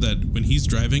 He said that when he's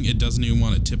driving, it doesn't even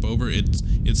want to tip over. It's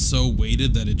so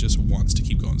weighted that it just wants to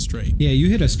keep going straight. yeah. You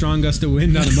hit a strong gust of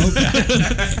wind on a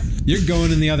moped, you're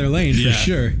going in the the lane for Yeah.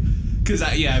 sure. because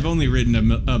I've only ridden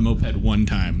a moped one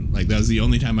time. Like that was the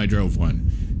only time I drove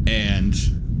one, and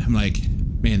I'm like,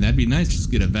 man, that'd be nice.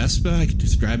 Just get a Vespa. I could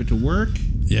just drive it to work.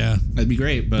 Yeah, That'd be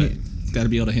great, but it's got to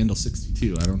be able to handle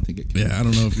 62. I don't think it can. yeah. I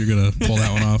don't know if you're gonna pull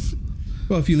that one off.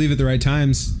 Well, if you leave at the right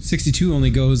times, 62 only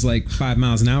goes like 5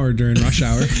 miles an hour during rush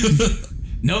hour.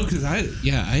 No, because I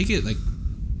get like,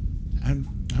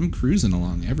 I'm cruising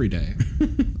along every day.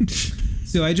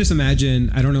 So I just imagine,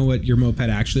 I don't know what your moped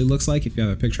actually looks like. If you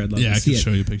have a picture, I'd love Yeah, to I see can it.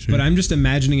 show you a picture. But I'm just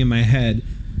imagining in my head,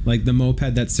 like the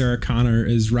moped that Sarah Connor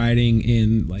is riding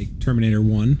in like Terminator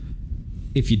 1.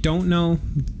 If you don't know,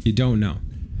 you don't know.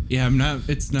 Yeah, I'm not.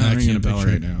 It's not I ringing a can't bell picture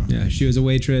right it. now. Yeah, she was a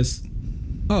waitress.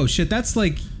 Oh shit, that's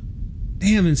like,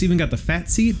 damn, and it's even got the fat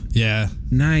seat. Yeah,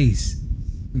 Nice.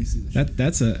 Let me see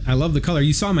this. I love the color.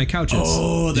 You saw my couches.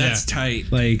 Oh, that's Yeah. tight.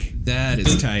 Like, That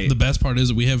is tight. the best part is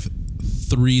that we have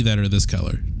 3 that are this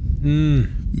color.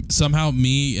 Somehow,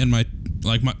 me and my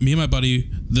buddy,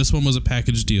 this one was a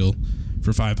package deal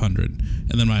for $500,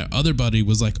 and then my other buddy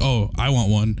was like, "Oh, I want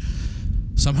one."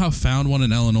 Somehow found one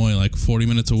in Illinois, like 40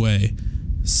 minutes away,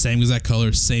 same exact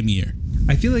color, same year.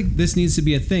 I feel like this needs to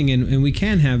be a thing, and we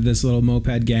can have this little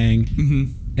moped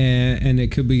gang, and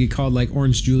it could be called like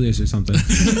Orange Julius or something.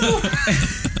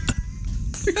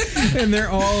 And they're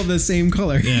all the same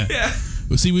color. Yeah.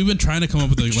 Well, see, we've been trying to come up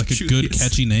with a good, Julius.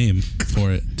 catchy name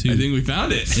for it too. I think we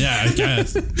found it. Yeah, I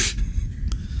guess.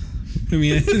 I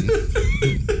mean,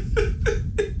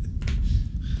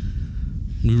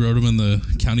 We rode them in the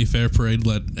county fair parade,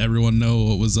 let everyone know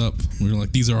what was up. We were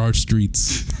like, "These are our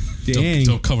streets. dang.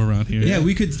 Don't come around here." Yeah,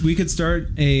 we could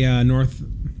start a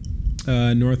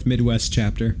North Midwest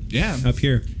chapter Yeah. up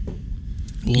here.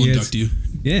 we'll Yes. induct you.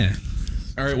 Yeah.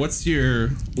 All right. What's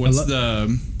is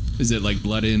it like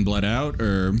blood in, blood out,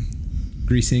 or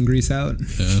Grease in, grease out.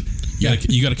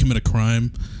 You got to commit a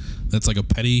crime that's like a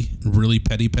really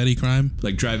petty crime.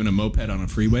 like driving a moped on a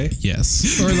freeway?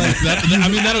 Yes. Or like I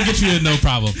mean, that'll get you in no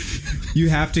problem. you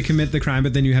have to commit the crime,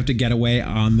 but then you have to get away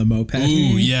on the moped.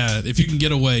 Ooh, yeah. If you can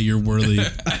get away, you're worthy.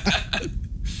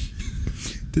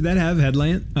 Did that have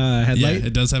headlight? Yeah, Headlight?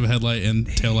 it does have a headlight and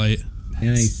taillight.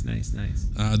 Nice.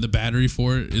 The battery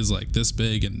for it is like this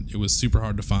big, and it was super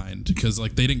hard to find because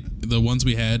like the ones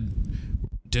we had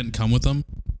didn't come with them,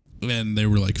 and they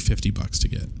were like $50 to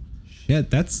get. Yeah,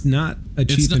 that's not a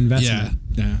cheap not- investment.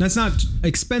 Yeah. That's not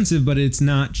expensive, but it's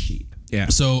not cheap. Yeah.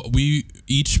 So we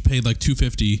each paid like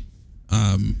 $250,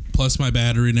 plus my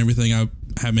battery and everything. I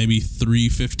have maybe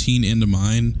 $315 into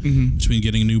mine between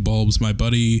getting new bulbs. My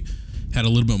buddy had a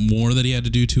little bit more that he had to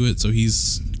do to it, so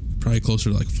he's probably closer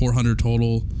to like $400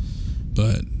 total.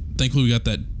 But thankfully, we got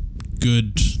that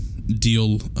good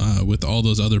deal with all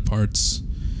those other parts,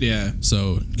 Yeah.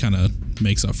 so kind of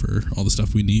makes up for all the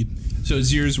stuff we need. So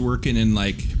is yours working in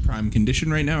like prime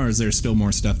condition right now, or is there still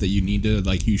more stuff that you need to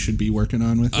you should be working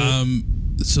on with it?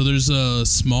 So there's a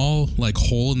small like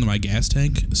hole in my gas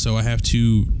tank, so I have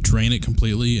to drain it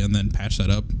completely and then patch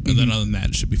that up, and then other than that,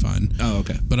 it should be fine. Oh,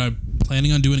 okay. But I'm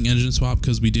planning on doing an engine swap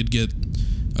because we did get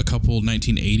a couple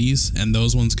 1980s, and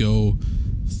those ones go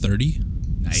 30.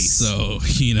 Nice. So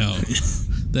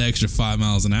the extra 5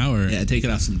 miles an hour. Yeah, take it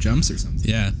off some jumps or something.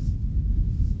 Yeah.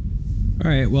 All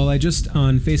right. Well, I just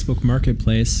on Facebook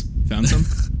Marketplace, Found some?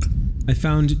 I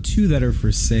found 2 that are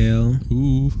for sale.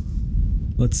 Ooh.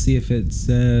 Let's see if it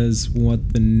says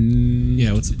what the.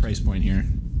 Yeah, what's the price point here?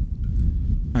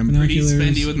 I'm pretty Binoculars.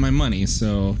 spendy with my money,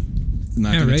 so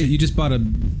not Yeah, gonna right. take- You just bought a.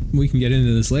 We can get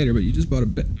into this later, but you just bought a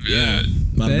bed. Yeah,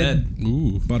 my bed.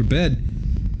 Ooh. Bought a bed.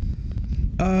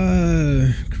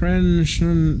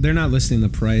 They're not listing the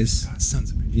price.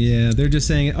 Sons of bitches. Yeah, they're just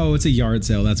saying, oh, it's a yard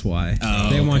sale. That's why. Oh,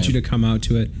 They want okay. you to come out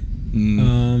to it.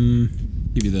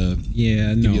 Give you the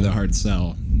Yeah, no. give you the hard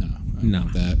sell. No, I don't No,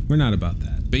 want that. we're not about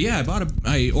that. But yeah,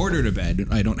 I ordered a bed.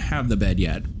 I don't have the bed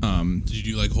yet. Did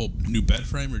you do like whole new bed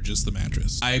frame or just the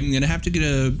mattress? I'm gonna have to get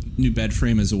a new bed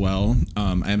frame as well.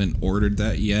 I haven't ordered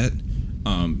that yet.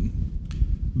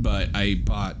 But I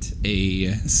bought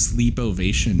a Sleep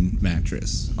Ovation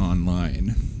mattress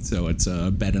online. So it's a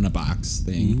bed in a box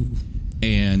thing. Ooh.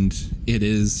 And it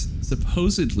is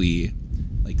supposedly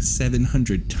like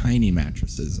 700 tiny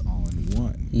mattresses all in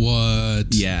one. What?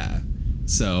 Yeah.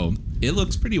 So it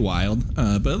looks pretty wild,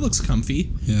 but it looks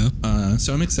comfy. Yeah.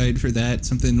 So I'm excited for that.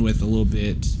 Something with a little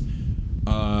bit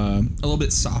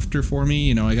softer for me.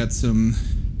 You know, I got some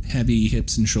heavy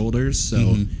hips and shoulders,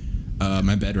 so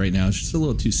my bed right now is just a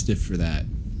little too stiff for that.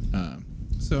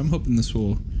 So I'm hoping this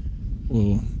will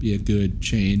be a good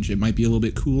change. It might be a little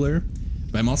bit cooler,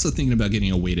 but I'm also thinking about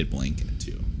getting a weighted blanket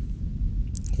too.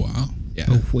 Wow.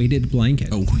 Yeah. A weighted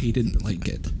blanket. A weighted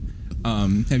blanket.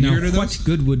 Have you heard of those? What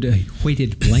good would a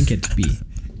weighted blanket be?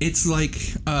 It's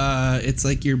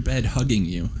like your bed hugging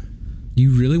you.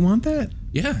 You really want that?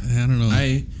 Yeah. I don't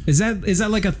know. Is that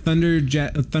like a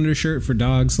thunder shirt for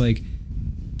dogs? Like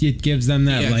it gives them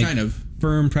that like kind of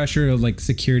firm pressure of like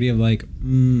security of like.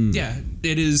 Yeah,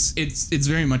 it is. It's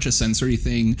very much a sensory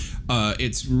thing.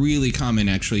 It's really common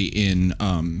actually in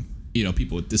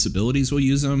people with disabilities will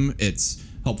use them. It's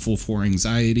helpful for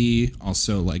anxiety,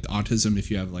 also like autism. If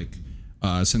you have like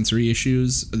sensory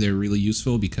issues, they're really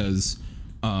useful because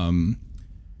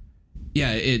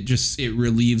it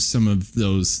relieves some of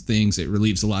those things. It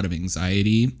relieves a lot of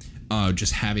anxiety.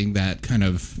 Just having that kind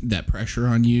of that pressure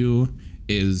on you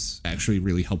is actually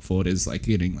really helpful. It is like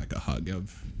getting like a hug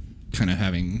of kind of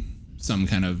having some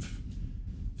kind of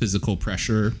physical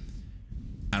pressure.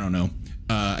 I don't know.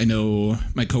 I know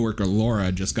my coworker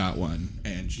Laura just got one,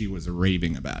 and she was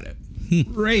raving about it.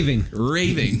 Raving.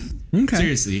 Okay.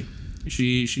 Seriously,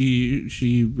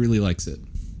 she really likes it.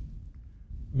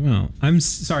 Well, I'm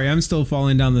sorry. I'm still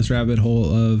falling down this rabbit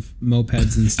hole of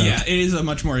mopeds and stuff. Yeah, it is a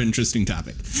much more interesting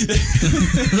topic.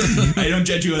 I don't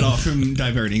judge you at all from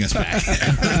diverting us back.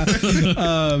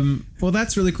 Well,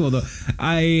 that's really cool, though.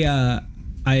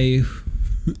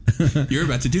 You're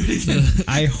about to do it again.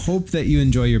 I hope that you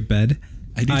enjoy your bed.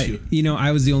 I do too. You know,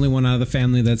 I was the only one out of the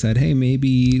family that said, "Hey,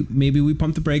 maybe we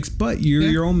pump the brakes." But you're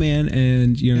your old man,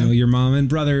 and you know your mom and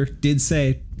brother did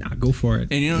say, "Nah, go for it."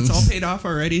 And you know it's all paid off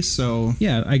already, so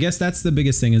yeah, I guess that's the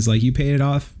biggest thing is like you paid it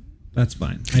off. That's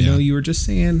fine. I know you were just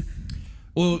saying.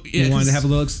 Well, yeah, you wanted to have a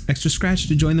little extra scratch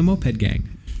to join the moped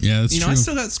gang. Yeah, that's true. I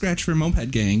still got scratch for moped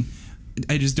gang.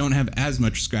 I just don't have as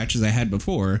much scratch as I had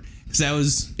before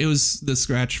because it was the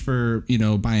scratch for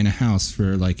buying a house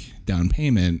for like down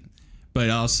payment. But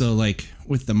also, like,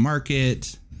 with the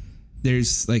market,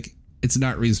 there's, like, it's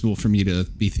not reasonable for me to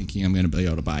be thinking I'm going to be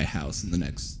able to buy a house in the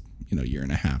next, year and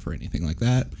a half or anything like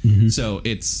that. Mm-hmm. So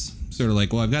it's sort of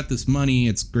like, well, I've got this money.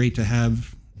 It's great to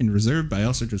have in reserve, but I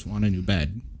also just want a new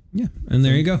bed. Yeah. And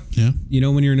there you go. Yeah.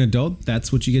 When you're an adult,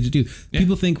 that's what you get to do. Yeah.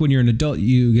 People think when you're an adult,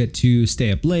 you get to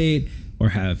stay up late or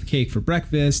have cake for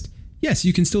breakfast. Yes,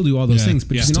 you can still do all those things,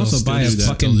 but you can also buy a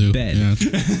fucking bed. Yeah.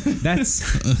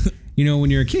 That's...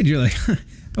 when you're a kid, you're like,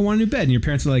 I want a new bed. And your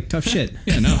parents are like, tough shit.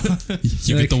 Yeah, no.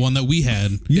 You get the one that we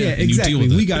had. Yeah, exactly.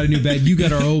 We got a new bed. You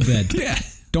got our old bed. Yeah.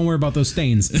 Don't worry about those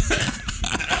stains. The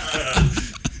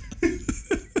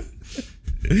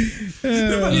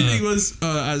funny thing was,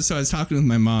 so I was talking with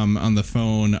my mom on the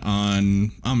phone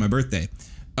on my birthday.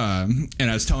 And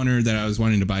I was telling her that I was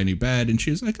wanting to buy a new bed. And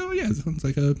she was like, oh, yeah, that sounds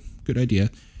like a good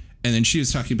idea. And then she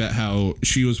was talking about how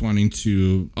she was wanting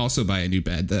to also buy a new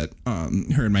bed that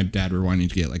her and my dad were wanting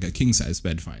to get like a king size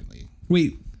bed finally.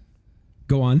 Wait,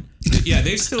 go on. Yeah,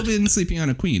 they've still been sleeping on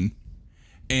a queen.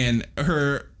 And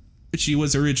she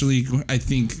was originally, I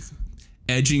think,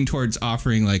 edging towards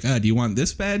offering like, do you want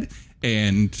this bed?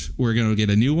 And we're going to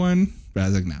get a new one. But I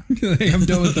was like, no. I'm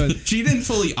done with that. She didn't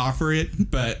fully offer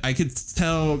it, but I could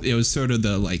tell it was sort of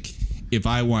the like, if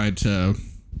I wanted to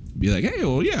be like, hey,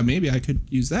 well, yeah, maybe I could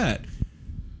use that.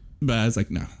 But I was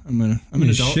like, no, I'm an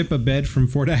adult. Ship a bed from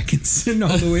Fort Atkinson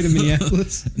all the way to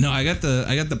Minneapolis. No, I got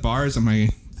the bars on my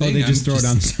thing. Oh, they just throw it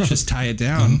down. Just tie it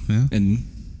down and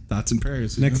thoughts and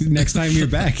prayers. Next time you're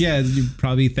back,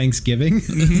 probably Thanksgiving.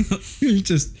 Mm-hmm.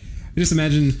 just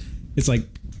imagine it's like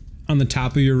on the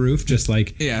top of your roof, just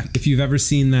like if you've ever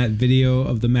seen that video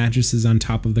of the mattresses on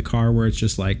top of the car where it's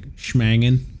just like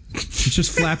schmanging. It's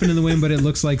just flapping in the wind, but it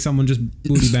looks like someone just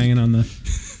booty banging on the...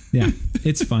 Yeah,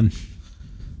 it's fun.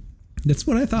 That's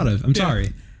what I thought of. I'm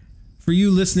sorry. For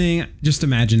you listening, just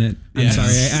imagine it. I'm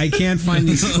sorry. I can't find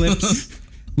these clips.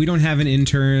 We don't have an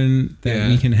intern that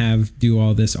we can have do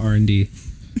all this R&D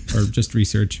or just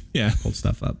research. Yeah. Pull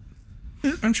stuff up.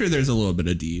 I'm sure there's a little bit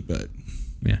of D, but...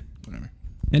 Yeah. Whatever.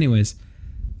 Anyways,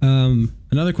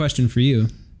 Another question for you.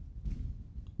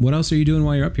 What else are you doing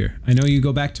while you're up here? I know you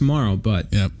go back tomorrow, but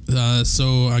Yeah.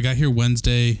 So I got here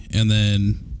Wednesday and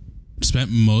then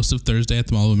spent most of Thursday at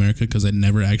the Mall of America because I'd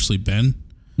never actually been.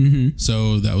 Mm-hmm.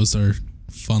 So that was our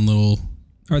fun little.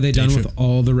 Are they done trip. with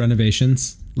all the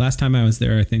renovations? Last time I was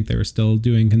there, I think they were still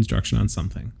doing construction on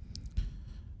something.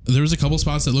 There was a couple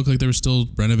spots that looked like they were still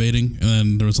renovating, and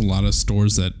then there was a lot of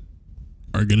stores that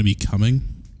are going to be coming.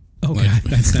 Oh, Like- God,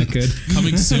 that's not good.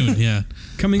 Coming soon, yeah.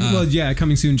 Coming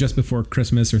coming soon just before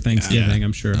Christmas or Thanksgiving,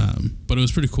 I'm sure. But it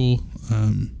was pretty cool.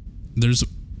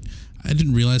 I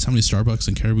didn't realize how many Starbucks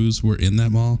and Caribou's were in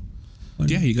that mall.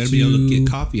 Yeah, you got to be able to get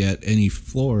coffee at any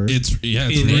floor. It's in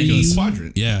ridiculous. any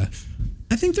quadrant. Yeah.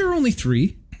 I think there were only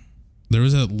 3. There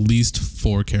was at least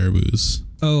 4 Caribou's.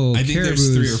 Oh, I think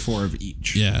Caribou's. there's 3 or 4 of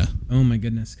each. Yeah. Oh my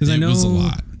goodness, because I It know was a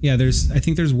lot. Yeah, I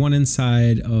think there's one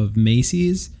inside of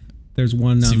Macy's. There's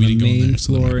one See, on we the didn't go in main there,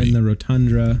 so there floor might in be. the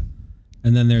Rotundra,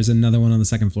 and then there's another one on the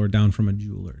second floor down from a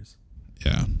jeweler's.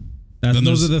 Yeah. Those Then are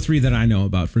there's- the 3 that I know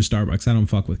about for Starbucks. I don't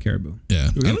fuck with Caribou.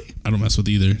 Yeah. Really? I don't mess with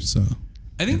either, so.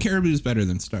 I think Caribou is better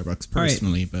than Starbucks All right.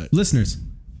 personally, but Listeners,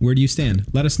 where do you stand?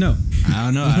 Let us know. I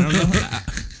don't know.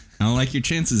 I don't like your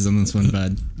chances on this one,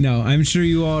 bud. No, I'm sure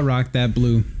you all rock that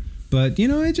blue, but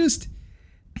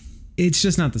it's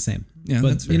just not the same. Yeah, but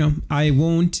that's fair. I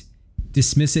won't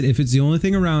dismiss it if it's the only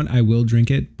thing around. I will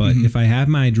drink it, but if I have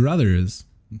my druthers,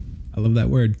 I love that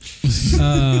word.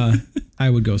 I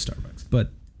would go Starbucks,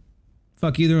 but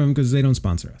fuck either of them because they don't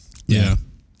sponsor us. Yeah.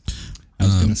 I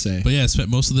was gonna say. But yeah, I spent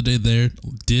most of the day there.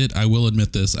 I will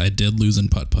admit this, I did lose in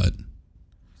putt-putt.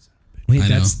 Wait, I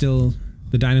know. that's still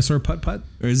the dinosaur putt-putt?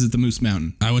 Or is it the Moose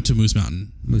Mountain? I went to Moose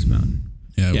Mountain. Moose Mountain.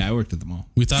 Yeah. Yeah, I worked at the mall.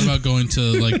 We thought about going to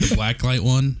like the blacklight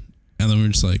one, and then we were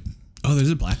just like, Oh, there's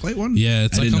a blacklight one? yeah,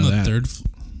 it's I like didn't on know the that. third.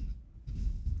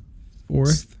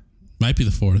 Fourth? Might be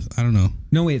the 4th. I don't know.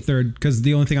 No, wait, third, because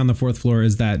the only thing on the 4th floor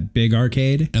is that big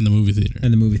arcade And the movie theater.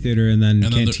 and the movie theater and then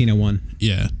then Cantina 1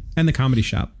 Yeah. and the comedy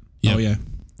shop. Yep. Oh, yeah.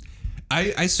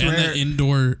 I swear. And the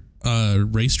indoor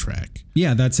racetrack.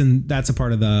 Yeah, that's a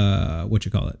part of the what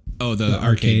you call it? the The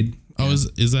arcade. Oh,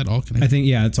 is that all connected? I think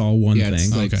it's all one Yeah, thing.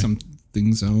 it's like Okay.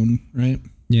 something zone, right?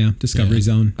 Yeah, Discovery Yeah.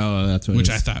 Zone. Oh, that's what Which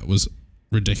it I is. thought was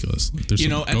ridiculous. Like, there's You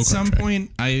some know, at go-kart some track.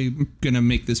 point, I'm going to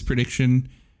make this prediction.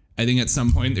 I think at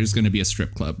some point there's going to be a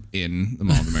strip club in the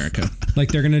Mall of America.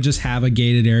 Like they're gonna just have a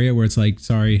gated area where it's like,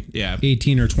 sorry, Yeah.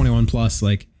 18 or 21 plus.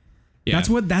 Like Yeah.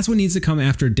 that's what needs to come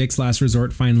after Dick's Last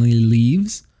Resort finally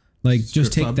leaves. Like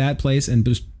just take club? that place and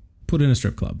just put in a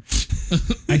strip club.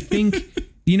 I think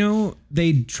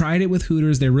they tried it with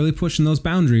Hooters. They're really pushing those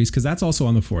boundaries because that's also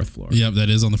on the 4th floor. Yep, that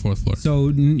is on the 4th floor. So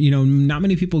not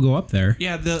many people go up there.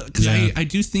 Yeah, because Yeah. I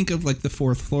do think of like the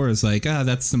 4th floor as like,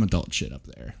 that's some adult shit up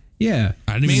there. Yeah.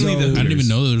 I didn't Mainly the even Hooters.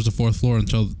 know there was a 4th floor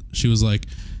until she was like,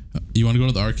 "You want to go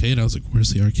to the arcade?" I was like,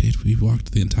 "Where's the arcade?" We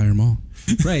walked the entire mall.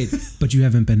 Right. But you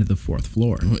haven't been to the 4th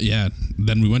floor. Well, yeah.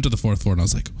 Then we went to the 4th floor, and I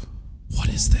was like, "What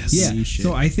is this?" Yeah. Holy shit.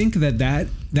 So I think that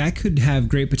could have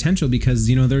great potential because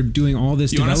they're doing all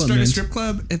this You want to development. start a strip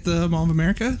club at the Mall of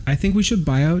America? I think we should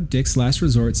buy out Dick's Last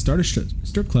Resort, start a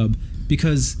strip club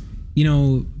because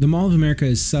the Mall of America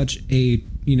is such a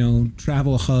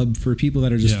travel hub for people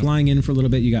that are just Yeah. flying in for a little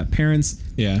bit. You got parents,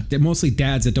 Yeah. they're mostly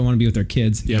dads that don't want to be with their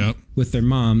kids, Yep. with their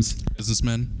moms,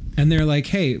 Businessmen. and they're like,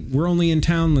 "Hey, we're only in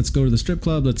town. Let's go to the strip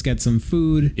club. Let's get some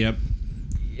food." Yep.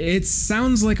 It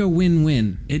sounds like a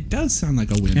win-win, It does sound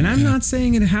like a win. and I'm not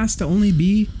saying it has to only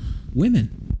be women.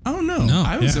 Oh, no. No,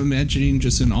 I was yeah. imagining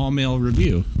just an all-male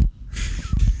review.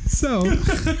 So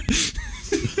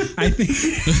I think.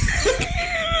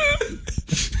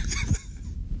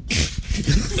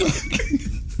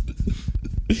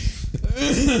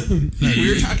 We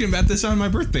were talking about this on my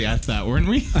birthday, I thought, weren't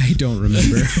we? I don't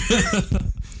remember.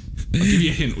 I'll give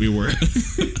you a hint, we were.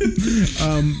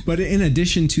 But in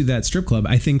addition to that strip club,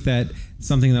 I think that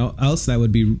something else that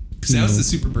would be. Because that was the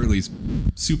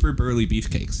Super Burly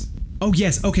Beefcakes. Oh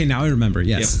yes, okay, now I remember.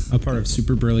 Yes, a part of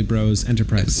Super Burly Bros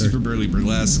Enterprise. Super Burly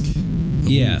Burlesque.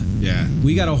 Yeah, Yeah.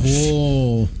 we got a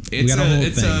whole. thing.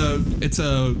 It's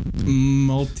a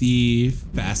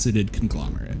multifaceted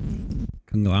conglomerate.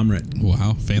 Conglomerate.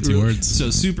 Wow, fancy words. So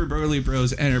Super Burly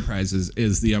Bros Enterprises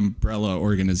is the umbrella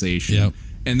organization. Yep.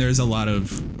 And there's a lot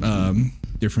of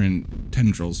different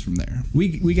tendrils from there.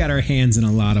 We got our hands in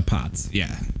a lot of pots.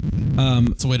 Yeah.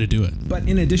 That's a way to do it. But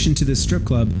in addition to this strip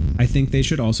club, I think they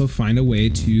should also find a way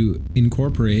to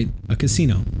incorporate a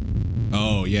casino.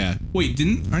 Oh yeah. Wait,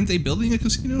 aren't they building a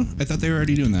casino? I thought they were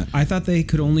already doing that. I thought they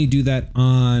could only do that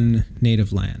on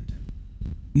native land.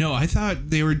 No, I thought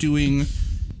they were doing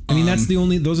I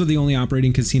mean, those are the only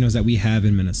operating casinos that we have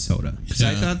in Minnesota. So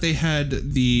I thought they had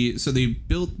they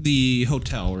built the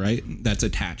hotel, right? That's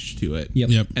attached to it.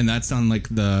 Yep. And that's on like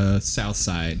the south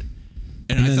side.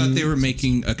 And I thought they were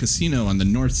making a casino on the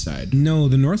north side. No,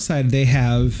 the north side, they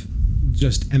have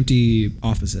just empty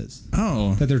offices.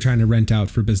 Oh. That they're trying to rent out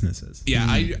for businesses. Yeah,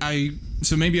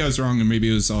 so maybe I was wrong, and maybe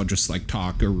it was all just like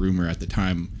talk or rumor at the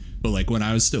time. But like when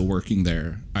I was still working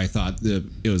there, I thought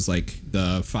it was like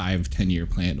the 5-10 year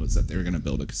plan was that they were going to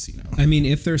build a casino. I mean,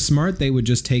 if they're smart, they would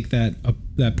just take that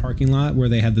parking lot where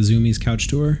they had the Zoomies couch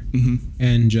tour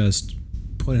and just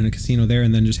put in a casino there,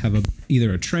 and then just have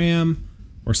either a tram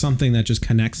or something that just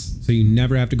connects, so you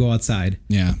never have to go outside.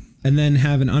 Yeah, and then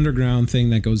have an underground thing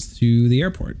that goes to the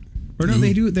airport. Or no,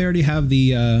 they do. They already have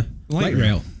the light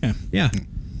rail. Yeah.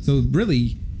 So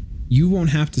really, you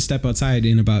won't have to step outside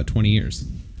in about 20 years.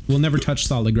 We'll never touch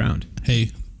solid ground. Hey,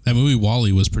 that movie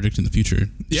WALL-E was predicting the future.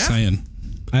 Yeah. Just saying.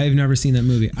 I've never seen that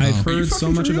movie. I've heard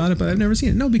so much about it, but I've never seen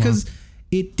it. No, because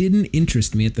it didn't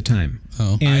interest me at the time.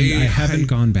 Oh. And I haven't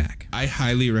gone back. I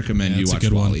highly recommend you it's a watch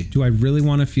good one. WALL-E. Do I really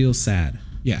want to feel sad?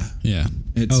 Yeah. Yeah.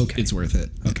 It's worth it.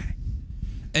 Okay.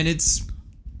 And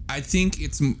I think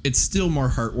it's still more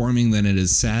heartwarming than it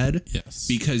is sad. Yes.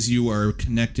 Because you are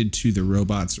connected to the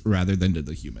robots rather than to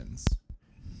the humans.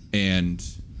 And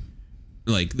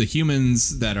like the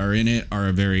humans that are in it are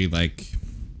a very like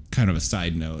kind of a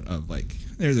side note of like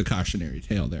there's a cautionary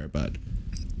tale there, but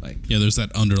like there's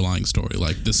that underlying story,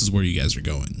 like this is where you guys are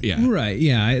going. Yeah. Right.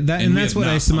 Yeah. And that's what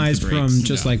I surmised from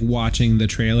just like watching the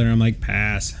trailer. I'm like,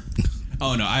 pass.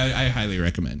 Oh no, I highly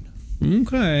recommend.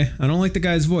 Okay. I don't like the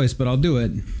guy's voice, but I'll do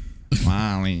it.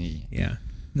 WALL-E. Yeah.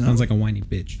 Sounds like a whiny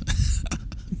bitch.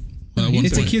 Well, at one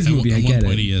It's a point- kid's at movie, At I one get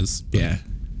point it. he is. Yeah.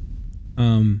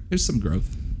 There's some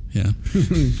growth. Yeah.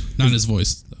 Not his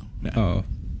voice though. No. Oh.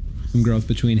 Some growth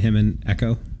between him and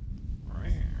Echo.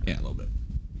 Yeah, a little bit.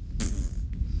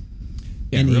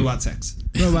 Yeah, And robot sex.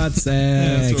 Robot That's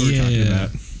sex. what we're talking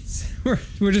about.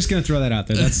 We're just gonna throw that out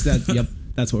there. Yep,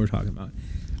 that's what we're talking about.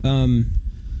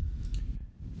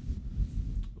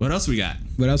 What else we got?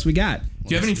 What else we got? Do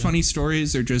you have any funny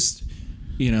stories or just,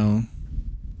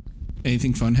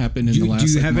 anything fun happened in the last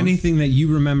Do you have month? anything that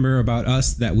you remember about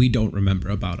us that we don't remember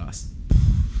about us?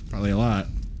 Probably a lot.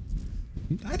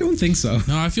 I don't think so.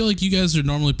 No, I feel like you guys are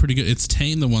normally pretty good. It's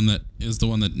Tane the one that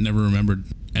never remembered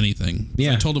anything.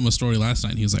 Yeah. I told him a story last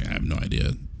night and he was like, I have no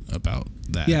idea about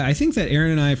that. Yeah, I think that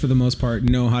Aaron and I, for the most part,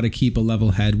 know how to keep a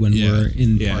level head when we're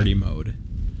in party mode.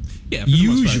 Yeah, for the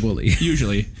most part. Usually.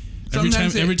 Usually.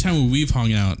 Every time we've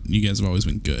hung out, you guys have always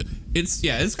been good.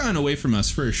 It's gone away from us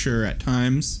for sure at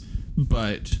times,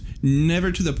 but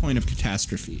never to the point of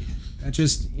catastrophe. That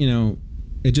just,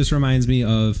 it just reminds me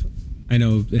of, I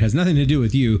know it has nothing to do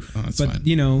with you, that's but,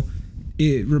 fine.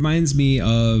 it reminds me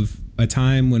of a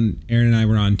time when Aaron and I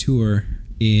were on tour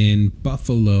in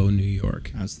Buffalo, New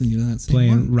York. I was thinking of that same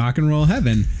Playing one. Rock and Roll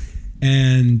Heaven.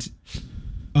 And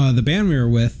the band we were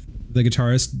with, the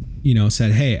guitarist,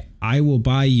 said, hey, I will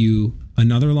buy you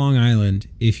another Long Island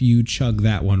if you chug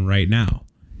that one right now.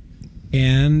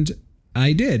 And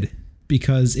I did,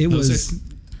 because it Those was... are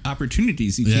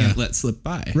opportunities you can't let slip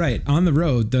by. Right, on the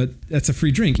road, that's a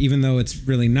free drink, even though it's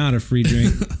really not a free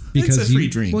drink. Because It's a free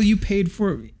drink. Well, you paid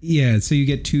for... Yeah, so you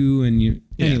get two and you...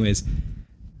 Yeah. Anyways,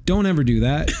 don't ever do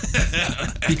that.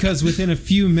 Because within a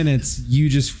few minutes, you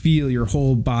just feel your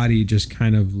whole body just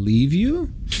kind of leave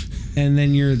you. And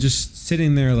then you're just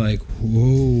sitting there like,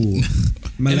 whoa,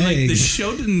 my And legs. like the show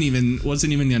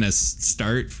wasn't even gonna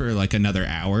start for like another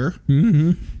hour.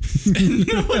 Mm-hmm. And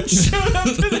no one showed up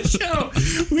for the show.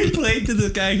 We played to the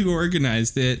guy who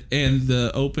organized it and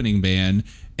the opening band,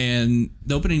 and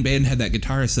the opening band had that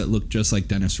guitarist that looked just like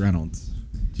Dennis Reynolds.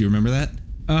 Do you remember that?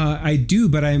 I do,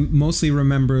 but I mostly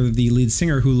remember the lead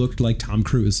singer who looked like Tom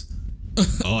Cruise.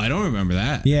 Oh, I don't remember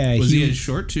that. Yeah, was he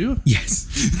short too? Yes.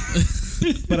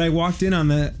 But I walked in on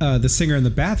the singer in the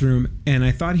bathroom, and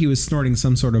I thought he was snorting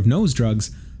some sort of nose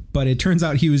drugs, but it turns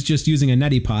out he was just using a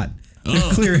neti pot to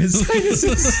clear his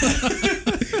sinuses.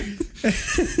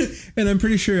 And I'm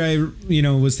pretty sure I,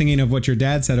 was thinking of what your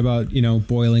dad said about,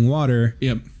 boiling water.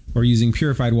 Yep. Or using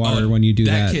purified water when you do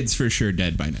that. That kid's for sure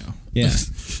dead by now. Yeah.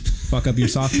 Fuck up your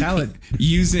soft palate.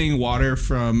 Using water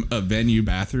from a venue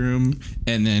bathroom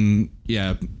and then,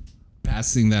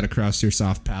 passing that across your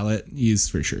soft palate, he's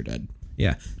for sure dead.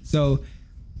 Yeah. So,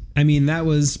 I mean, that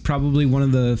was probably one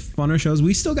of the funner shows.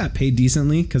 We still got paid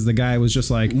decently because the guy was just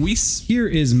like, here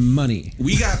is money.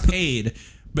 We got paid,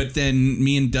 but then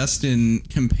me and Dustin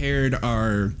compared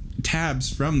our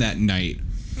tabs from that night,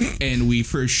 and we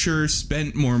for sure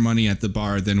spent more money at the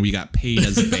bar than we got paid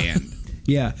as a band.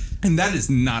 Yeah. And that is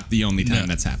not the only time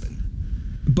that's happened.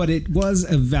 but it was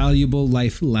a valuable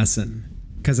life lesson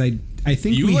because I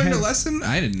think You we learned had, a lesson?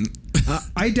 I didn't.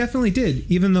 I definitely did,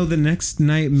 even though the next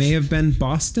night may have been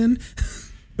Boston.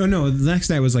 Oh no, the next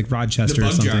night was like Rochester The or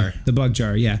Bug something. Jar. The Bug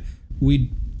Jar, yeah. We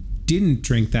didn't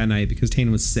drink that night because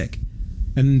Tane was sick,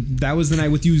 and that was the night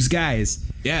with you guys.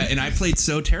 Yeah, and I played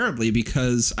so terribly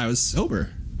because I was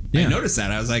sober. Yeah. I noticed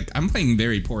that. I was like, I'm playing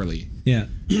very poorly. Yeah.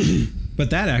 But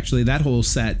that whole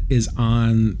set is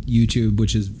on YouTube,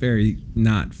 which is very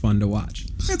not fun to watch.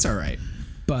 That's all right.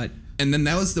 But And then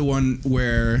that was the one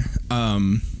where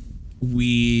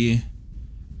we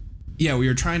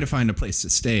were trying to find a place to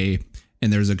stay,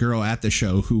 and there was a girl at the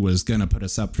show who was gonna put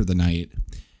us up for the night.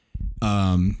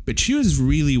 But she was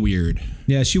really weird.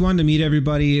 yeah, she wanted to meet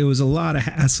everybody. It was a lot of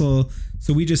hassle.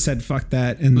 So we just said, fuck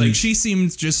that. And Like, she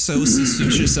seemed just so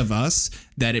suspicious of us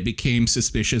that it became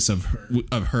suspicious of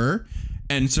her.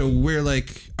 And so we're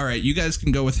like, all right, you guys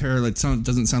can go with her. It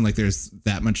doesn't sound like there's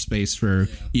that much space for,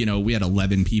 we had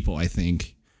 11 people, I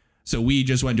think. So we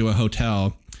just went to a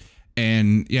hotel,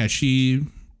 and yeah, she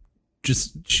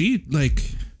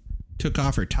like took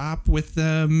off her top with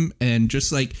them and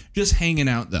just hanging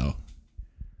out though.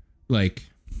 Like,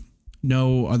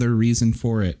 no other reason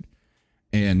for it.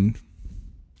 And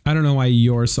I don't know why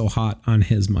you're so hot on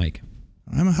his mic.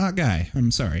 I'm a hot guy.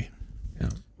 I'm sorry. Yeah,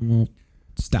 well,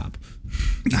 stop.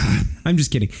 I'm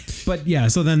just kidding. But yeah,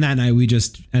 so then that night we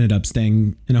just ended up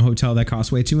staying in a hotel that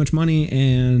cost way too much money,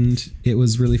 and it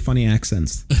was really funny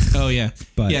accents. Oh yeah.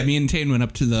 But yeah, me and Tane went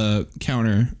up to the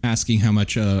counter asking how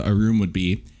much a room would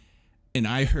be, and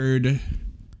I heard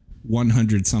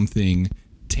 100 something.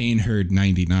 Tane heard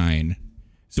 99.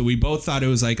 So we both thought it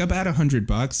was like about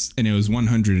 $100, and it was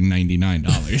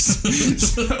 $199.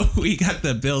 So we got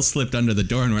the bill slipped under the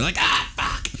door, and we're like,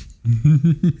 fuck.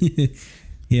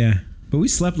 yeah, but we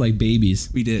slept like babies.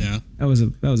 We did. Yeah. That was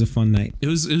a fun night. It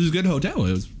was a good hotel.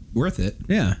 It was worth it.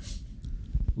 Yeah.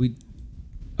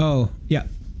 Oh yeah,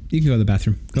 you can go to the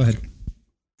bathroom. Go ahead.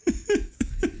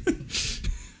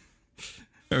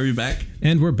 Are we back?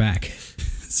 And we're back.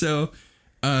 So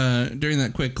during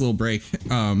that quick little break,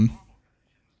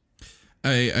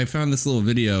 I found this little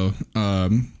video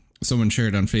someone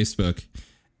shared on Facebook,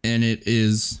 and it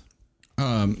is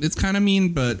it's kind of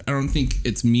mean, but I don't think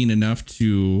it's mean enough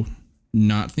to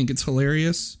not think it's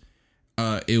hilarious.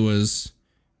 It was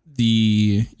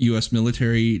the U.S.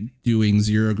 military doing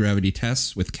zero gravity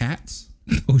tests with cats.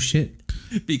 Oh shit.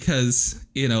 Because,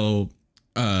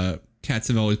 cats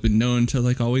have always been known to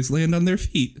like always land on their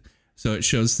feet. So it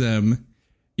shows them,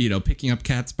 picking up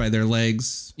cats by their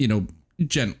legs,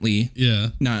 gently. Yeah.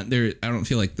 Not there. I don't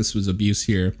feel like this was abuse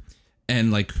here.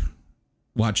 And like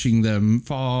watching them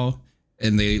fall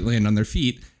and they land on their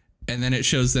feet. And then it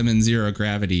shows them in zero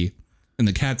gravity. And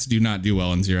the cats do not do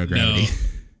well in zero gravity.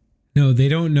 No, they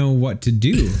don't know what to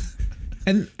do.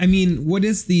 And I mean, what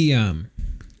is the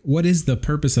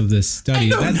purpose of this study?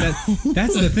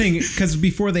 That's the thing, because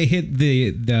before they hit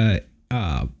the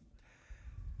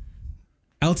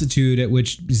altitude at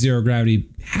which zero gravity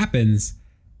happens,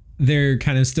 they're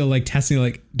kind of still like testing,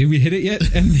 like, did we hit it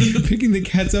yet? And they're picking the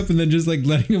cats up and then just like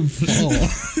letting them fall.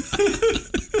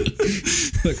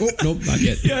 Like, oh nope, not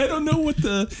yet. Yeah, I don't know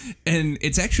and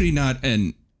it's actually not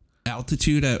an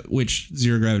altitude at which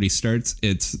zero gravity starts.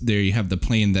 It's there you have the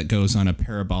plane that goes on a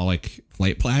parabolic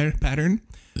flight pattern.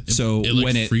 So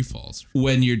when it free falls,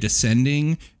 when you're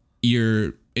descending,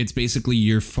 it's basically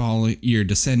you're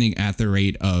descending at the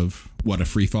rate of what a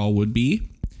free fall would be.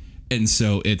 And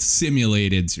so it's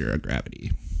simulated zero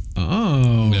gravity.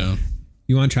 Oh. Yeah.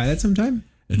 You want to try that sometime?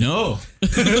 No.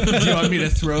 Do you want me to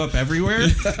throw up everywhere?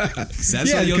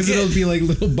 Yeah, because it'll be like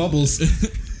little bubbles.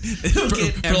 It'll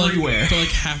get everywhere. for like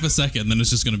half a second, then it's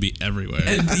just going to be everywhere.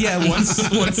 And yeah, once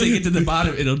they get to the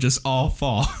bottom, it'll just all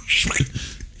fall.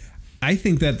 I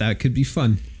think that could be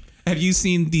fun. Have you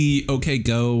seen the OK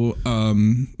Go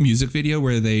music video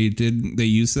where they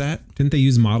use that? Didn't they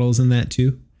use models in that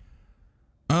too?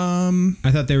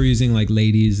 I thought they were using like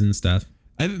ladies and stuff.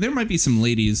 There might be some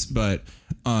ladies, but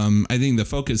I think the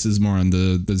focus is more on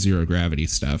the zero gravity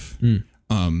stuff.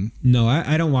 No,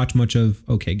 I don't watch much of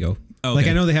OK Go. Okay. Like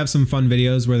I know they have some fun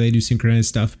videos where they do synchronized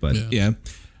stuff, but yeah,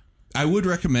 I would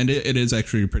recommend it. It is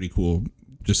actually pretty cool,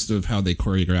 just of how they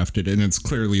choreographed it, and it's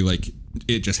clearly like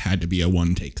it just had to be a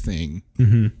one take thing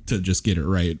to just get it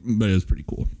right. But it was pretty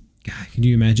cool. God, can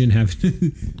you imagine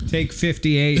having take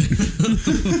 58?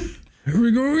 Here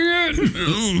we go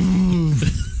again.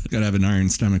 Gotta have an iron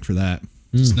stomach for that.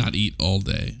 Just not eat all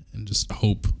day and just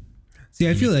hope. See,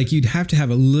 I feel like you'd have to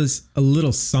have a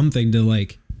little something to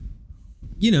like,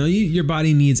 your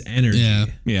body needs energy. Yeah.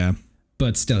 Yeah.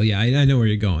 But still, yeah, I know where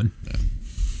you're going.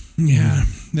 Yeah.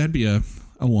 That'd be a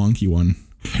a wonky one.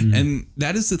 And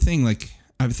that is the thing, like,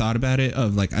 I've thought about it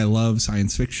of like, I love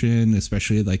science fiction,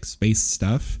 especially like space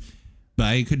stuff, but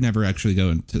I could never actually go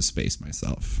into space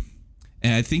myself.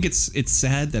 And I think it's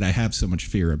sad that I have so much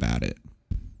fear about it.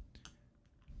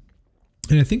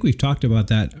 And I think we've talked about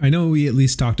that. I know we at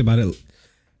least talked about it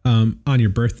on your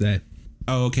birthday.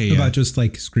 Oh, okay. Yeah. About just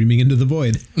like screaming into the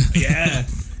void. Yeah.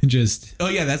 Just. Oh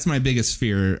yeah. That's my biggest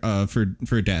fear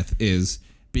for death is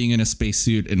being in a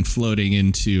spacesuit and floating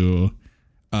into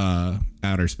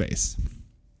outer space.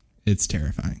 It's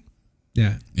terrifying.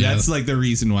 Yeah. That's like the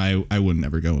reason why I would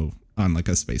never go on like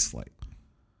a space flight.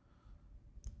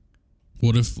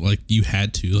 What if like you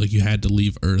had to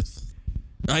leave Earth?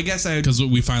 I guess because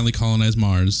we finally colonized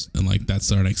Mars and like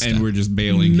that's our next step. And we're just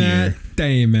bailing here.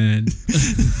 Damon.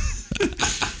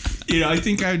 I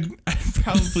think I'd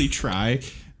probably try,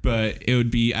 but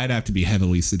I'd have to be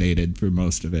heavily sedated for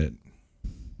most of it.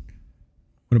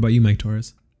 What about you, Mike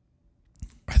Torres?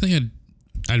 I think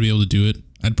I'd be able to do it.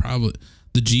 I'd probably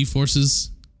the G forces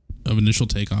of initial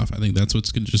takeoff. I think that's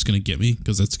what's just gonna get me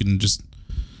because that's gonna just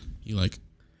you like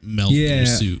melt your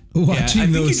suit. Watching I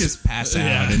think those, you just pass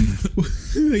out.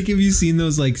 And like, have you seen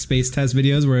those like space test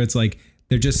videos where it's like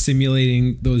they're just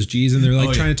simulating those G's and they're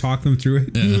like trying to talk them through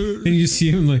it, and you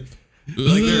see them like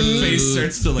their face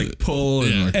starts to like pull,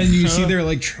 and you see they're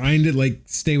like trying to like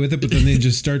stay with it, but then they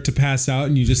just start to pass out,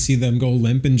 and you just see them go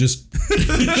limp and just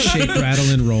shake, rattle,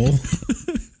 and roll.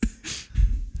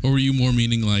 Or were you more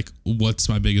meaning like, what's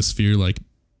my biggest fear? Like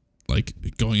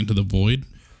going into the void?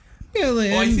 Yeah,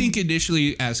 well, I think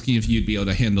initially asking if you'd be able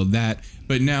to handle that,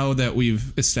 but now that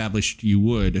we've established you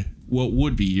would, what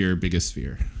would be your biggest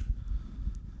fear?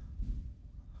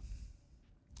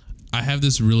 I have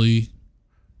this really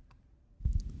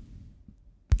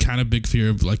kind of big fear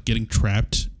of like getting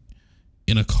trapped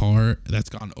in a car that's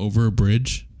gone over a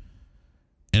bridge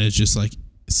and it's just like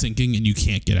sinking and you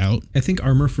can't get out. I think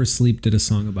Armor for Sleep did a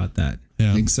song about that.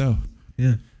 Yeah. I think so.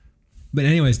 Yeah. But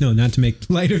anyways, no, not to make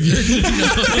light of your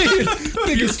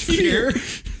biggest fear.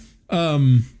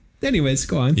 Anyways,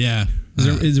 go on. Yeah.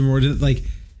 Is there more to like?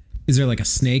 Is there like a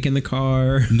snake in the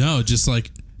car? No, just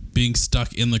like being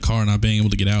stuck in the car and not being able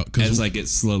to get out as like it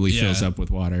slowly fills up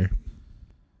with water.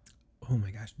 Oh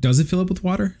my gosh! Does it fill up with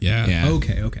water? Yeah.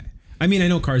 Okay. I mean, I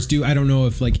know cars do. I don't know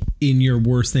if like in your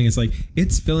worst thing, it's like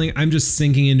it's filling. I'm just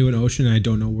sinking into an ocean and I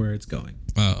don't know where it's going.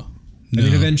 Oh. No. I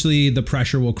mean, eventually the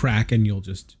pressure will crack and you'll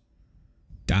just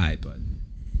die. But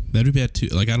that'd be bad too.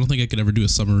 Like, I don't think I could ever do a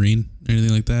submarine or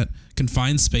anything like that.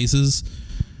 Confined spaces.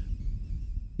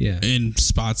 Yeah. In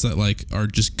spots that like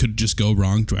could just go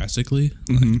wrong drastically.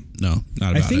 Mm-hmm. Like, no,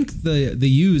 not about it. I think the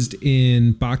used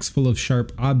in Box Full of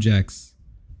Sharp Objects.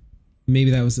 Maybe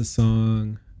that was a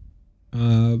song.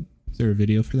 Is there a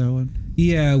video for that one?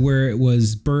 Yeah, where it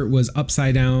was Bert was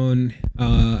upside down.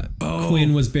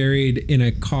 Quinn was buried in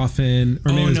a coffin,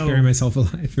 or maybe it was Bury Myself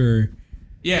Alive. Or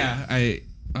I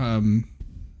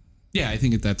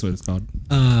think that's what it's called.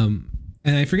 And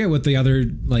I forget what the other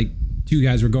like two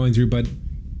guys were going through, but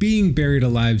being buried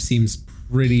alive seems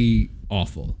pretty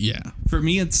awful. Yeah. For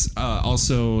me, it's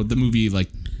also the movie like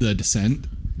The Descent,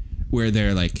 where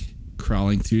they're like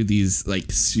crawling through these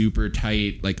like super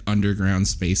tight like underground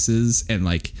spaces, and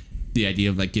like the idea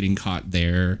of like getting caught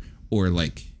there, or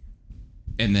like,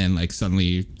 and then like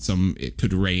suddenly it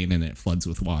could rain and it floods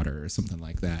with water or something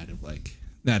like that. Of like,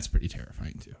 that's pretty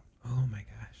terrifying too. Oh my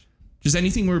gosh! Just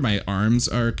anything where my arms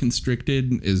are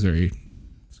constricted is very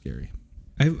scary.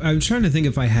 I was trying to think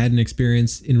if I had an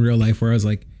experience in real life where I was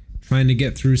like trying to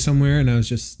get through somewhere and I was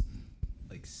just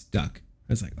like stuck.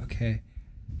 I was like, okay,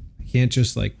 I can't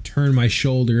just like turn my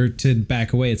shoulder to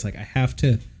back away. It's like I have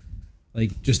to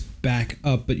like just back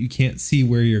up, but you can't see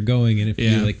where you're going. And if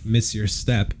you like miss your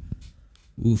step,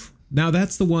 oof. Now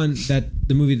that's the one that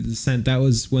the movie The Descent, that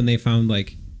was when they found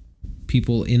like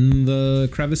people in the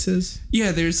crevices.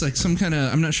 Yeah, there's like some kind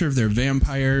of, I'm not sure if they're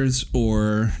vampires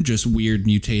or just weird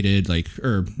mutated, like,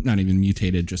 or not even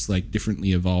mutated, just like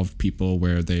differently evolved people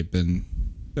where they're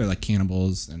like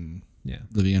cannibals and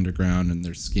living underground, and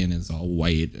their skin is all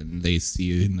white and they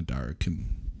see in the dark.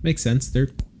 And makes sense. They're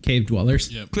cave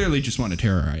dwellers. Yep. Clearly just want to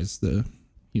terrorize the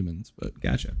humans, but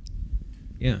gotcha.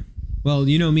 Yeah. Well,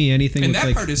 you know me, anything and with that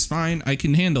like, part is fine. I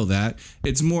can handle that.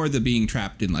 It's more the being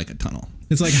trapped in like a tunnel.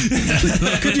 It's like,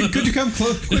 could you come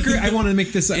quicker? I want to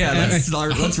make this. Yeah,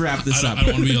 let's wrap this up. I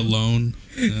don't want to be alone.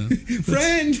 Yeah.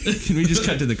 Friend, can we just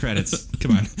cut to the credits?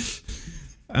 Come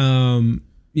on.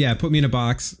 Yeah, put me in a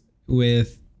box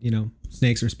with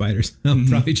snakes or spiders. I'll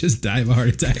probably just die of a heart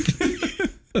attack.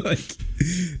 Like,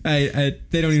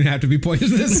 they don't even have to be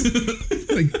poisonous.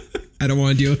 Like, I don't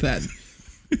want to deal with that.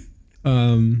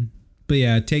 But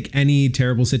yeah, take any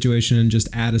terrible situation and just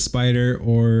add a spider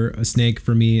or a snake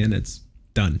for me, and it's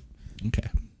done. Okay.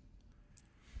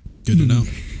 Good to know.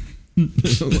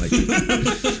 Like,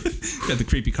 Got the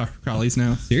creepy crawlies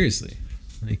now. seriously,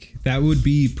 like that would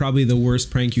be probably the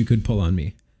worst prank you could pull on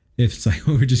me. If it's like,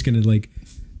 we're just gonna like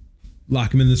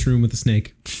lock him in this room with a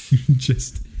snake,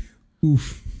 just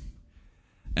oof.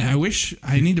 And I wish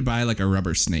I need to buy like a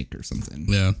rubber snake or something.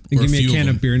 Yeah. And Or give me a few can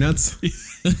them. of beer nuts.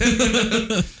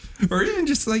 Or even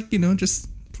just like, you know, just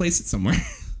place it somewhere.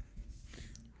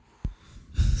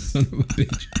 Son of a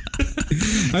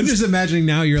bitch. I'm just imagining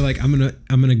now you're like, I'm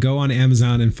gonna go on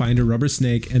Amazon and find a rubber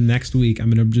snake, and next week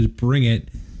I'm gonna just bring it,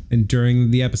 and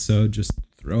during the episode just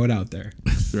throw it out there.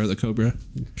 Throw the cobra.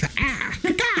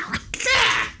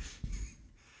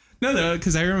 No,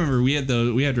 because I remember we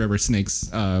had rubber snakes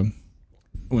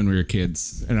when we were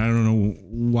kids, and I don't know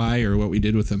why or what we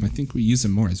did with them. I think we used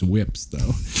them more as whips,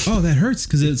 though. Oh, that hurts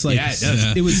because it's like, Yeah, it does.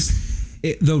 Yeah. it was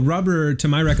the rubber, to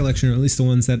my recollection, or at least the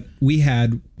ones that we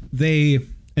had,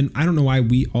 and I don't know why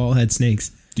we all had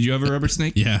snakes. Did you have a rubber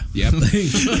snake? Yeah. Yep.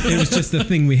 It was just the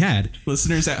thing we had.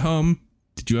 Listeners at home,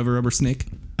 did you have a rubber snake?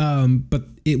 But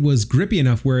it was grippy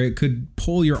enough where it could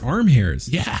pull your arm hairs.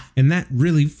 Yeah. And that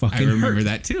really fucking I remember hurt.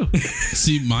 that too.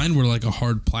 See, mine were like a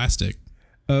hard plastic.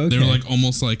 Okay. They were like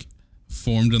almost like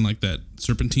formed in like that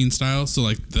serpentine style. So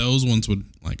like those ones would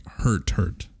like hurt.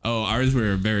 Oh, ours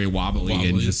were very wobbly, Wobbly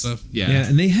and and just stuff. Yeah. Yeah,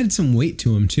 and they had some weight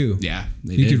to them too. Yeah,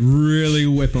 they You did. could really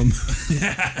whip them.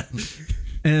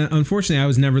 And unfortunately, I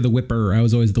was never the whipper. I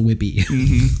was always the whippy.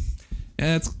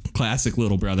 Yeah, it's classic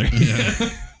little brother.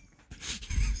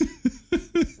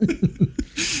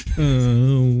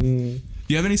 Oh. Do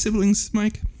you have any siblings,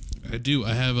 Mike? I do.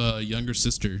 I have a younger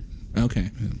sister. Okay.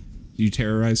 Do you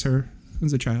terrorize her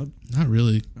as a child? Not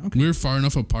really. Okay. We were far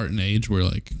enough apart in age where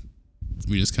like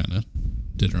we just kind of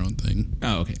did our own thing.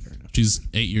 Oh, okay, fair enough. She's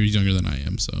 8 years younger than I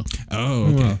am, so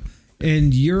Oh, okay. Wow.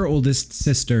 And your oldest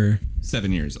sister,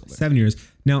 7 years older. 7 years.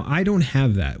 Now, I don't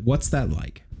have that. What's that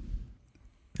like?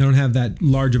 I don't have that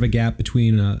large of a gap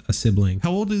between a sibling.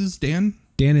 How old is Dan?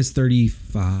 Dan is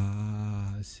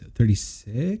 35,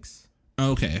 36.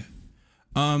 Okay.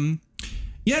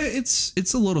 Yeah,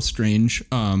 it's a little strange.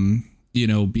 You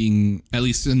know, being at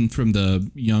least from the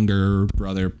younger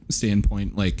brother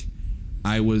standpoint, like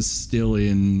I was still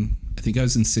I think I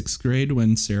was in 6th grade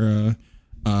when Sarah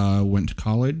went to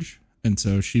college, and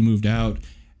so she moved out,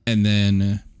 and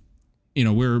then you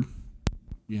know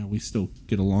we still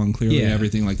get along clearly, Yeah.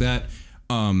 everything like that.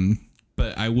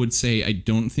 But I would say I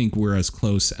don't think we're as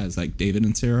close as like David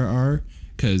and Sarah are,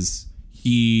 because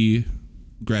he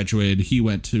graduated.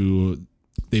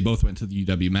 They both went to the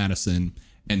UW-Madison,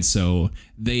 and so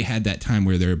they had that time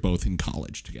where they're both in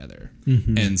college together,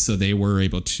 and so they were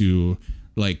able to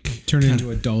like Turn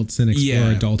into adults and explore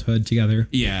Yeah. adulthood together.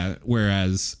 yeah.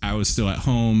 Whereas I was still at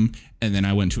home, and then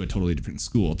I went to a totally different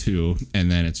school too, and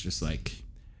then it's just like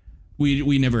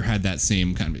we never had that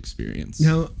same kind of experience.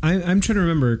 Now, I'm trying to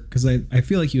remember, because I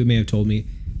feel like you may have told me,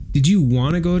 did you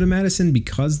want to go to Madison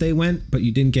because they went, but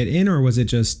you didn't get in, or was it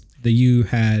just that you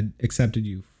had accepted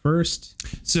you first?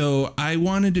 So I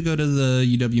wanted to go to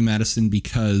the UW-Madison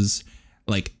because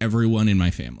like everyone in my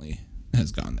family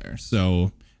has gone there.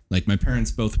 So like my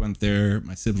parents both went there,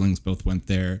 my siblings both went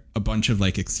there, a bunch of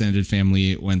like extended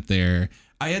family went there.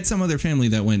 I had some other family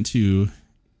that went to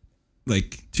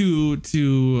like two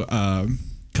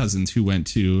cousins who went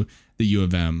to the U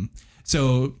of M.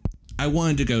 So I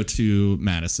wanted to go to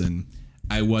Madison.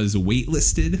 I was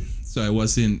waitlisted, so I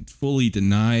wasn't fully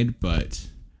denied, but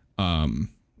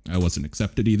I wasn't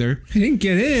accepted either. I didn't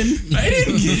get in. I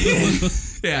didn't get in.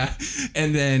 Yeah.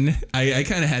 And then I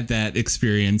kind of had that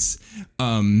experience.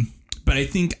 But I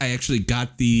think I actually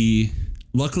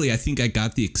luckily I think I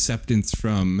got the acceptance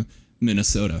from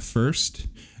Minnesota first.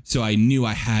 So I knew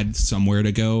I had somewhere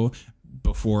to go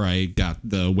before I got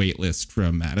the wait list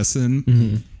from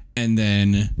Madison. And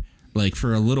then like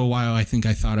for a little while, I think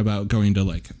I thought about going to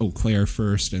like Eau Claire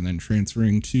first and then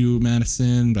transferring to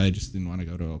Madison, but I just didn't want to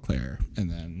go to Eau Claire. And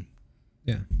then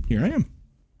Yeah. here I am.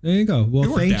 There you go. Well, It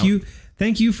worked thank out. you.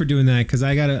 Thank you for doing that, because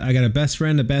I got a best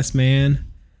friend, a best man,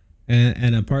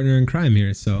 and a partner in crime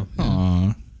here. So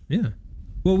Aw. yeah.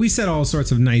 Well, we said all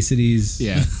sorts of niceties.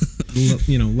 Yeah.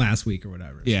 Last week or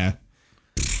whatever. Yeah.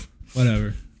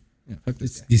 Whatever. Yeah, fuck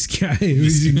this guy.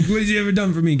 This guy. What have you ever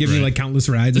done for me? Give me like countless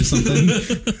rides or something.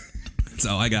 That's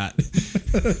all I got.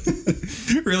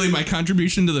 Really, my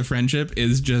contribution to the friendship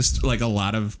is just like a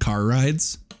lot of car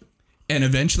rides. And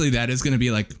eventually that is going to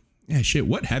be like, yeah, shit,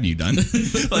 what have you done?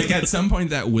 Like at some point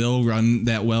that well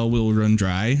will run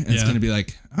dry. And it's Yeah. going to be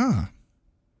like,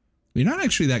 we're not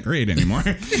actually that great anymore.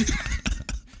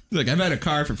 Like, I've had a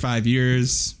car for 5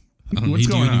 years. I don't What's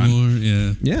need going you on? anymore.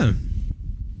 Yeah. Yeah.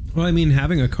 Well, I mean,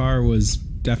 having a car was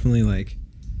definitely like,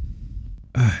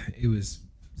 it was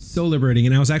so liberating.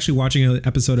 And I was actually watching an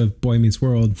episode of Boy Meets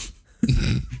World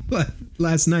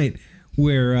last night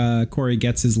where Corey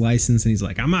gets his license and he's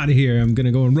like, I'm out of here. I'm going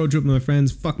to go on road trip with my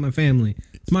friends. Fuck my family.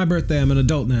 It's my birthday. I'm an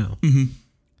adult now. Mm-hmm.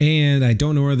 And I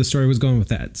don't know where the story was going with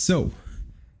that. So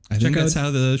I think that's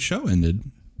how the show ended.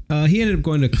 he ended up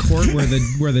going to court where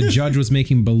the judge was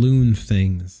making balloon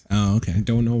things. Oh, okay. I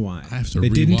don't know why. I have to They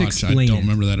rewatch. didn't explain I don't it.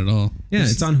 remember that at all. Yeah,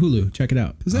 it's on Hulu. Check it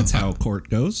out. Because that's how court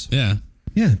goes. Yeah.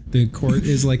 Yeah, the court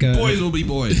is like a... Boys will be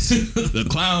boys. The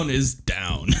clown is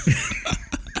down.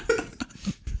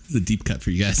 It's a deep cut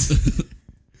for you guys.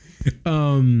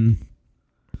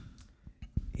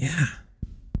 Yeah.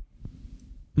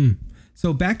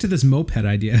 So back to this moped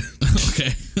idea.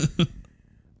 Okay.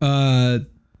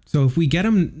 So if we get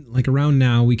them like around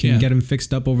now, we can get them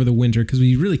fixed up over the winter because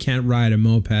we really can't ride a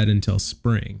moped until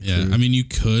spring. Yeah. I mean, you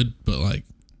could, but like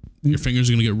your fingers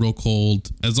are going to get real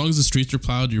cold. As long as the streets are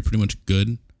plowed, you're pretty much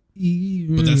good.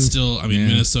 But that's still, I mean,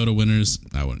 Minnesota winters,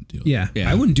 I wouldn't do it. Yeah.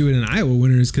 Yeah. I wouldn't do it in Iowa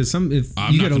winters because if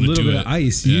I'm you not get a gonna little do bit it. of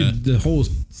ice, Yeah. the whole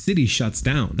city shuts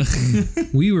down.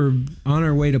 We were on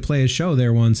our way to play a show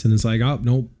there once, and it's like, oh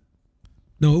nope,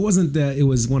 no, it wasn't that. It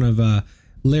was one of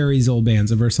Larry's old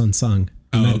bands, Averse Unsung,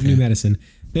 New Medicine.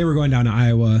 They were going down to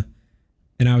Iowa,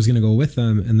 and I was gonna go with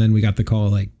them, and then we got the call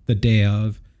like the day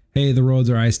of, hey, the roads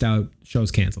are iced out,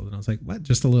 show's canceled, and I was like, what?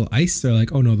 Just a little ice? They're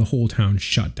like, oh no, the whole town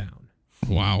shut down.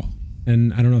 Wow.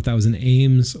 And I don't know if that was in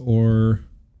Ames or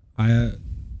I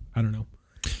don't know.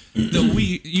 Though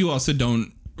you also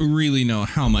don't really know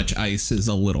how much ice is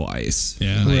a little ice.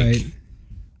 Yeah. Right.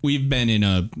 We've been in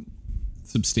a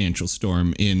substantial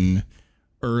storm in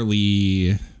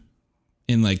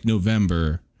like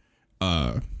November,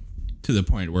 to the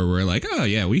point where we're like, oh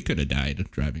yeah, we could have died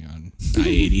driving on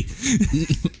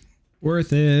I-80.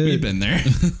 Worth it. We've been there.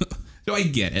 So I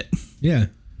get it. Yeah.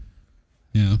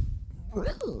 Yeah. What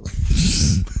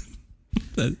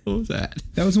was that?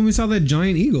 That was when we saw that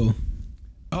giant eagle.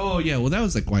 Oh yeah, well that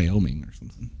was like Wyoming or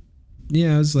something.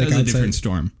 Yeah, it was like That was a outside. different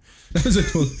storm. That was a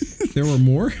there were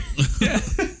more? Yeah.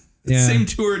 Yeah. Same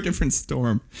tour, different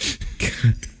storm.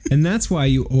 And that's why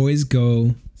you always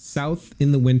go south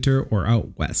in the winter or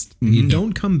out west. And you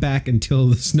don't come back until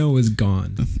the snow is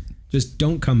gone. Just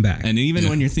don't come back. And even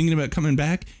when you're thinking about coming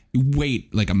back, you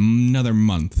wait like another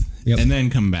month and then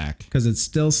come back. Because it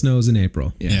still snows in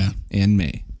April. Yeah. And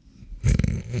May.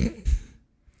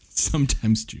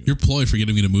 Sometimes June. Your ploy for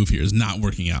getting me to move here is not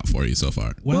working out for you so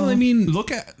far. Well, I mean, look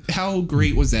at how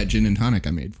great was that gin and tonic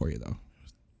I made for you, though.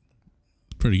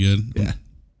 Pretty good. Yeah.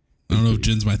 I don't know if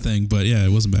gin's my thing, but yeah,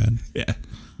 it wasn't bad. Yeah.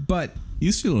 but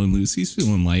He's feeling loose. He's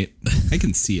feeling light. I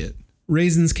can see it.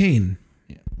 Raisins Cane.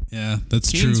 Yeah, that's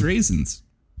Cane's true. raisins.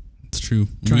 It's true.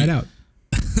 Try it out.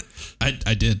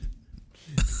 I did.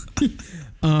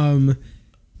 But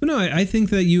no, I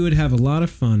think that you would have a lot of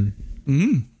fun.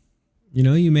 Mm. You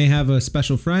know, you may have a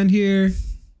special friend here.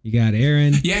 You got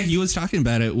Aaron. Yeah, he was talking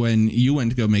about it when you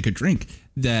went to go make a drink,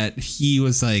 that he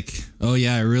was like, oh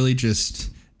yeah, I really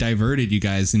just diverted you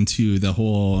guys into the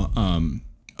whole,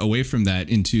 away from that,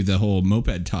 into the whole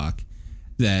moped talk,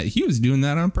 that he was doing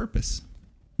that on purpose.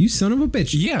 You son of a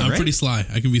bitch. Yeah, I'm right? pretty sly.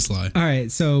 I can be sly. All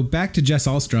right, so back to Jess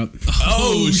Alstrup.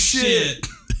 Oh, shit.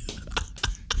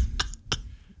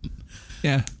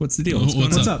 Yeah, what's the deal? What's going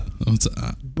What's on? up? What's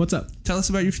What's up? Tell us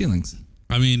about your feelings.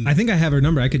 I mean, I think I have her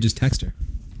number. I could just text her.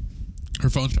 her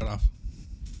phone shut off.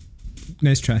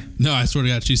 Nice try. No, I swear to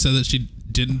God, she said that she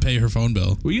didn't pay her phone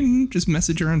bill. We can just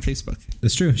message her on Facebook.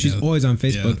 That's true. She's Yeah. always on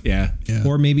Facebook. Yeah. Yeah.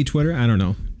 Or maybe Twitter. I don't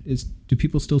know. Do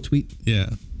people still tweet? Yeah.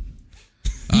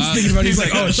 He's thinking about it. He's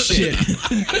like, oh, shit.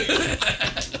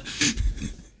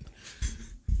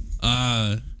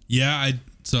 Yeah,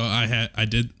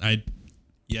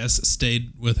 I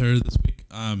stayed with her this week.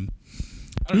 I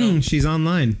don't know. She's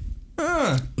online.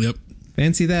 Yep.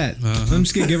 Fancy that. I'm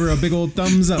just going to give her a big old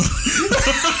thumbs up.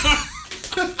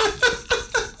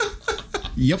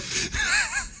 Yep.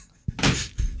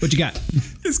 What you got?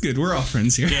 It's good. We're all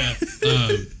friends here. Yeah.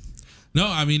 No,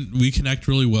 I mean, we connect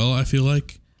really well, I feel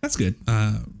like. That's good.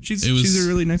 She's it was- a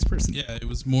really nice person. Yeah, it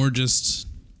was more just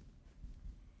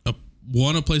a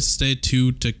place to stay,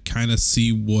 two, to kind of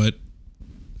see what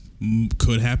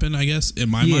could happen, I guess, in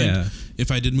my mind,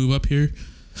 if I did move up here.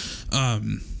 How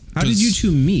did you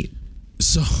two meet?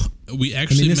 So we I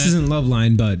actually mean, this met. isn't Love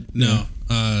Line, but No.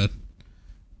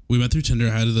 We met through Tinder.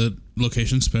 I had the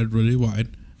location spread really wide.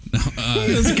 No,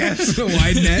 Let's cast a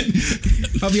wide net.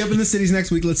 I'll be up in the cities next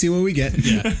week. Let's see what we get.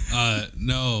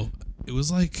 no, it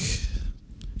was like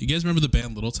You guys remember the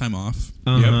band Little Time Off?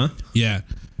 Uh-huh. Yeah.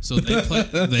 So they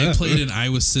played in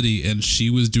Iowa City, and she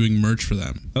was doing merch for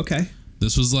them. Okay.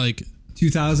 This was like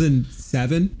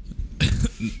 2007?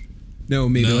 No,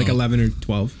 maybe No. like 11 or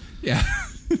 12. Yeah.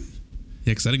 Yeah,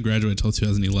 because I didn't graduate until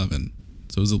 2011,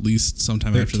 so it was at least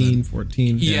sometime after 13, that.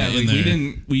 14. Yeah, in like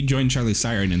there. we joined Charlie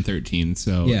Siren in 13,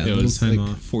 so Yeah, it Little was Time like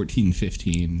Off. 14,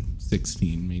 15,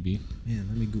 16 maybe. Man,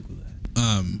 let me Google that.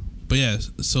 But yeah,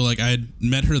 so like I had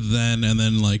met her then, and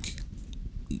then like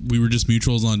we were just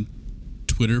mutuals on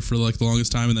Twitter for like the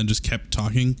longest time, and then just kept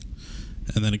talking,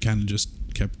 and then it kind of just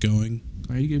kept going.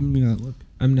 Why are you giving me that look?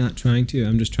 I'm not trying to.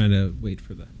 I'm just trying to wait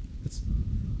for the... That's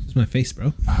just my face,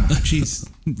 bro. Jeez,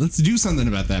 let's do something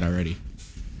about that already.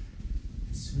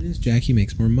 As soon as Jackie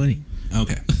makes more money.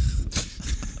 Okay.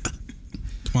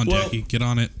 Come on, Well- Jackie, get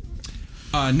on it.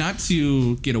 Not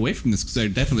to get away from this because I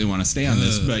definitely want to stay on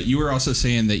this, but you were also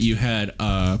saying that you had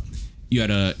a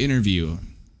interview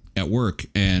at work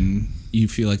and you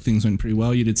feel like things went pretty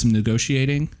well. You did some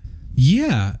negotiating,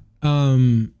 Yeah.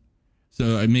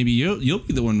 so maybe you'll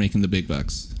be the one making the big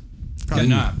bucks. Probably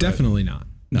not. but- Definitely not.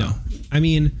 No. I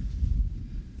mean,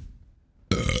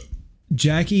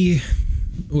 Jackie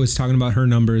was talking about her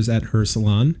numbers at her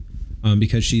salon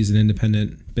because she's an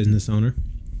independent business owner.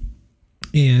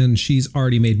 And she's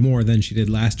already made more than she did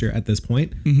last year at this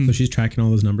point. So she's tracking all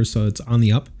those numbers. So it's on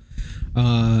the up.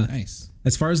 Nice.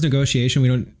 As far as negotiation,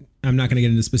 I'm not going to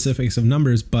get into specifics of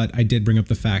numbers, but I did bring up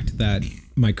the fact that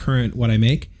my current, what I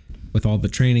make with all the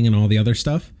training and all the other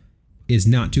stuff is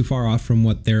not too far off from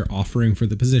what they're offering for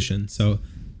the position. So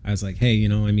I was like, hey,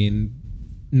 I mean,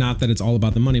 not that it's all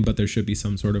about the money, but there should be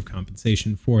some sort of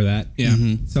compensation for that. Yeah.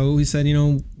 So we said,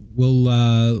 we'll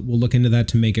look into that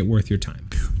to make it worth your time.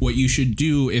 What you should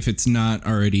do if it's not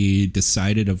already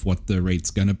decided of what the rate's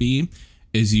gonna be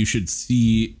is you should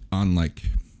see on like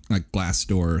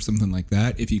Glassdoor or something like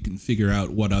that if you can figure out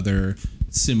what other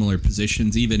similar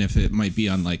positions, even if it might be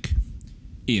on like,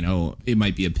 it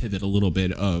might be a pivot a little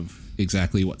bit of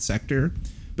exactly what sector,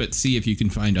 but see if you can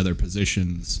find other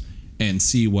positions and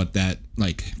see what that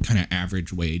like kind of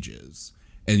average wage is.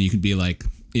 And you can be like,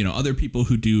 other people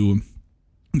who do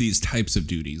these types of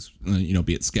duties,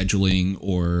 be it scheduling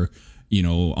or,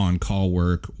 on call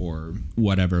work or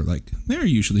whatever, like they're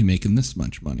usually making this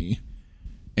much money,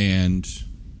 and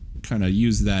kind of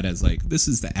use that as like, this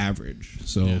is the average.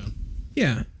 So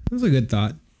Yeah, that was a good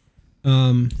thought.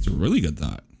 it's a really good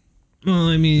thought. Well,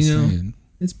 I mean, Saying.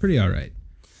 it's pretty all right.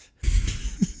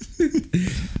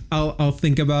 I'll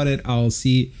think about it. I'll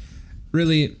see.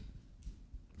 Really,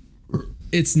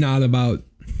 it's not about,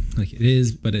 like, it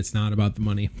is, but it's not about the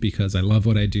money because I love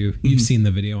what I do. You've seen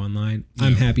the video online.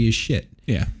 I'm happy as shit.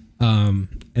 Yeah. And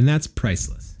that's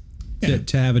priceless. Yeah.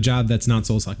 To have a job that's not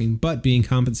soul sucking, but being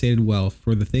compensated well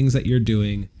for the things that you're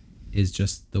doing is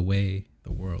just the way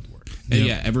the world works. And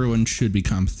yeah, everyone should be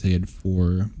compensated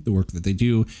for the work that they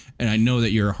do. And I know that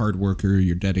you're a hard worker,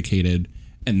 you're dedicated,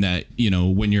 and that,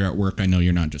 when you're at work, I know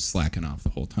you're not just slacking off the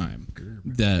whole time.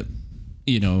 That,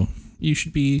 you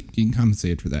should be getting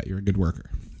compensated for that. You're a good worker.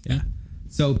 Yeah.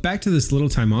 So back to this little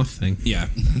time off thing. Yeah.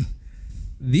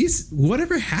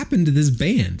 Whatever happened to this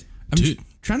band? I'm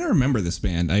trying to remember this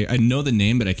band. I know the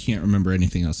name, but I can't remember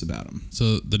anything else about them.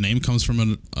 So the name comes from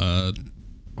an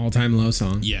All-time low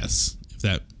song. yes, if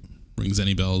that rings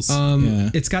any bells. Yeah.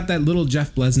 It's got that little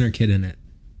Jeff Blesner kid in it.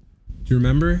 Do you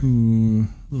remember?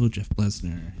 Little Jeff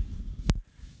Blesner.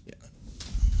 Yeah.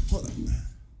 Hold on.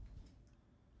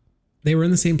 They were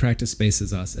in the same practice space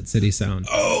as us at City Sound.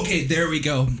 Oh, okay, there we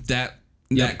go. That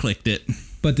clicked it.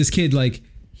 But this kid, I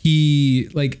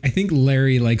think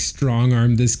Larry,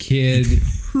 strong-armed this kid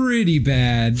pretty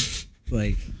bad.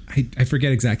 I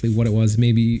forget exactly what it was.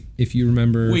 Maybe if you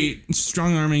remember. Wait,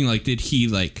 strong arming, did he,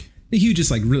 He would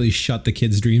just, really shut the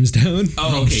kid's dreams down.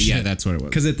 Oh, okay, yeah, that's what it was.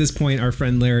 Because at this point, our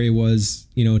friend Larry was,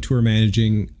 tour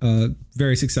managing,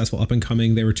 very successful, up and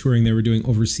coming. They were touring. They were doing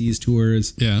overseas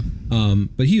tours. yeah.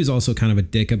 But he was also kind of a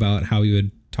dick about how he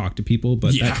would talk to people.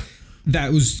 But Yeah.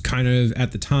 that was kind of,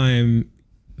 at the time,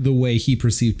 the way he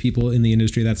perceived people in the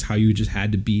industry. That's how you just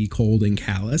had to be cold and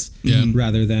callous. Yeah.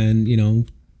 Rather than,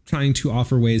 trying to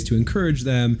offer ways to encourage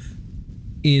them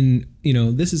in,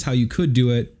 this is how you could do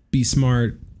it. Be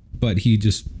smart. But he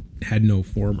just had no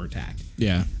form or tact.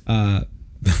 Yeah.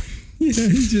 He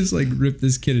just ripped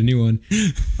this kid a new one.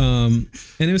 And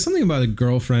it was something about a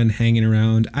girlfriend hanging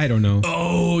around. I don't know.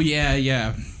 Oh, yeah,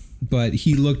 yeah. But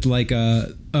he looked like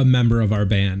a member of our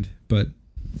band, but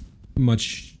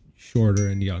much shorter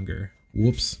and younger.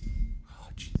 Whoops. Oh,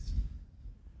 jeez.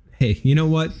 Hey, you know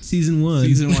what? Season 1.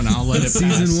 I'll let it pass.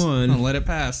 Season 1. I'll let it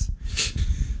pass.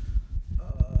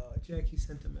 Jackie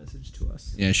sent a message to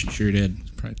us. Yeah, she sure did.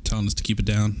 Probably telling us to keep it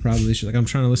down. Probably she's like, I'm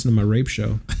trying to listen to my rape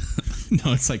show.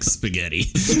 No, it's like spaghetti.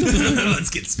 Let's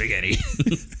get spaghetti.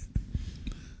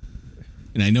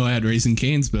 And I know I had Raising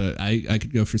Cane's, but I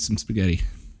could go for some spaghetti.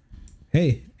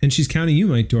 Hey, and she's counting you,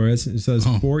 Mike Torres. It says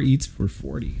 4 eats for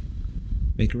 40.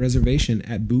 Make a reservation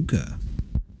at Buca.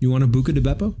 You want a Buca de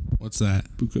Beppo? What's that?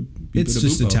 Buca It's de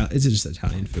just Beppo. It's just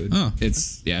Italian food. Oh,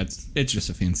 It's just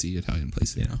a fancy Italian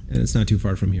place. Yeah, and it's not too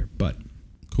far from here. But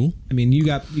cool. I mean, you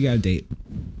got a date.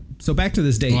 So back to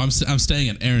this date. Well, I'm staying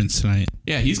at Aaron's tonight.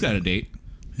 Yeah, he's got a date.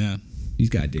 Yeah. He's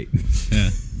got a date. Yeah.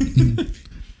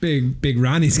 Big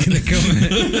Ronnie's gonna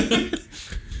come.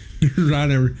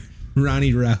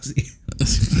 Ronnie Rousey.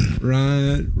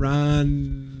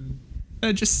 Ron.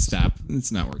 Just stop.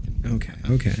 It's not working.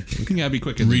 Okay. You gotta be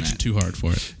quicker than Reaching that. too hard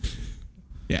for it.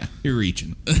 Yeah, you're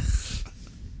reaching.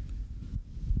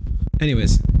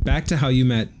 Anyways, back to how you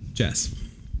met Jess.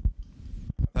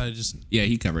 Yeah,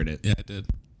 he covered it. Yeah, I did.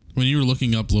 When you were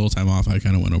looking up Little Time Off, I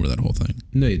kind of went over that whole thing.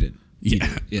 No, you didn't.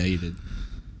 Yeah. Yeah, he did.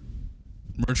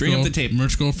 Merch Bring girl, up the tape.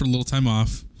 Merch girl for Little Time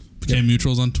Off. Became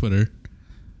mutuals on Twitter.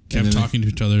 Kept then- talking to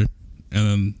each other.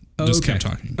 And then just kept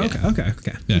talking. Okay.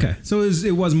 Yeah. Okay. So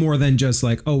it was more than just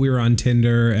like, oh, we were on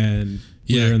Tinder and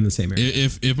we were in the same area.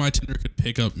 If my Tinder could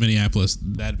pick up Minneapolis,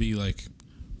 that'd be like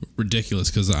ridiculous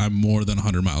because I'm more than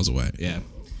 100 miles away. Yeah.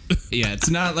 Yeah, it's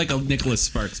not like a Nicholas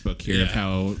Sparks book here of Yeah.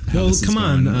 how Well, this is come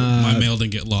on. going. My mail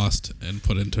didn't get lost and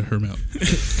put into her mail.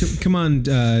 Come on.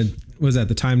 Was that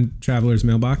the Time Traveler's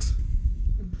Mailbox?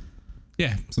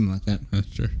 Yeah, something like that.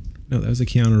 Sure. No, that was a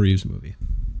Keanu Reeves movie.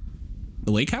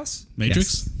 The Lake House?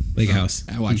 Matrix? Yes. Lake House.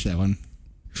 I watched that one.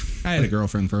 I had a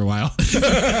girlfriend for a while.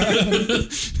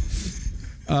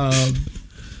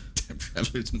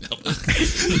 Traveler's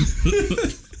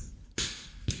Mailbox.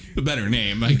 A better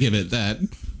name, I give it that.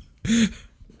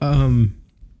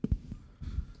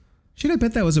 Shit, I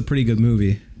bet that was a pretty good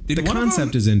movie. Did The one of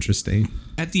concept them- is interesting.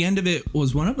 At the end of it,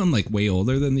 was one of them like way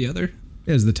older than the other?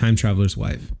 It was the Time Traveler's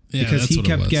wife. Yeah, because that's he what it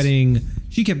kept was.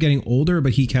 she kept getting older,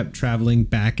 but he kept traveling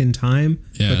back in time,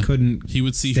 Yeah. but couldn't. He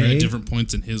would see her stay. at different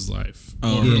points in his life.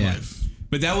 Oh, or her yeah. life.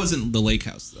 But that wasn't the Lake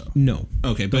House, though. No.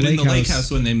 Okay, The but in the Lake House-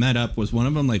 House when they met up, was one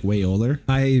of them like way older?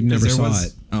 I never There saw was-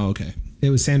 it. Oh, okay. It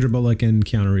was Sandra Bullock and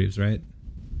Keanu Reeves, right?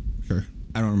 Sure.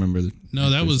 I don't remember. No,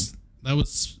 that was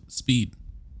Speed.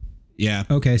 Yeah.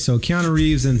 Okay, so Keanu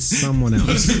Reeves and someone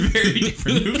else. Very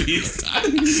different movies.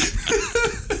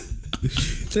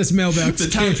 This mailbox. The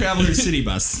Time Traveler City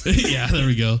Bus. Yeah, there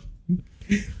we go.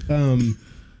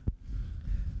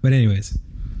 But anyways,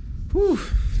 whew,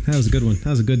 that was a good one. That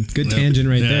was a good tangent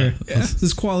right Yeah. there. Yeah. This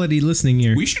is quality listening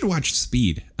here. We should watch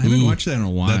Speed. I haven't Ooh, watched that in a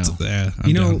while. I'm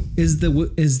You know, down. is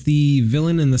the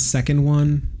villain in the second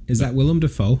one? Is that Willem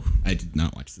Dafoe? I did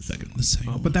not watch the second one. The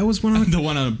second one. But that was one of The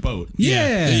one on a boat.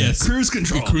 Yeah. Yes. Cruise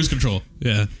Control. Cruise Control.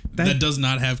 Yeah. That- That does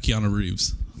not have Keanu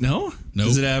Reeves. No? Nope.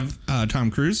 Does it have Tom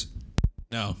Cruise?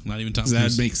 No, not even Tom Does that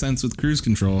Cruise. make sense with Cruise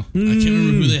Control? I can't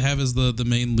remember who they have as the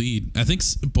main lead. I think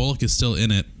Bullock is still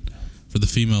in it for the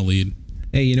female lead.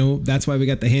 Hey, you know, that's why we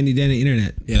got the handy dandy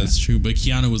internet. Yeah, that's true. But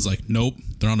Keanu was like, nope,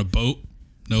 they're on a boat.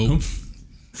 Nope.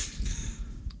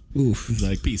 Oof. He's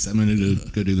like, peace. I'm going to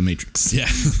go do the Matrix. Yeah.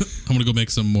 I'm going to go make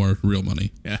some more real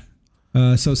money. Yeah.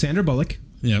 So Sandra Bullock,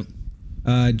 Yep.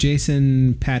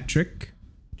 Jason Patrick,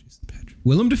 Jason Patrick.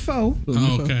 Willem Dafoe.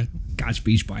 Oh, okay. Gosh,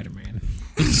 Beach Spider-Man.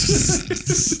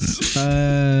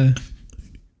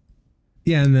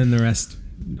 Yeah, and then the rest.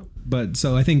 No. But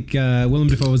so I think Willem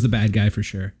Dafoe was the bad guy for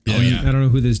sure. Oh, yeah. I don't know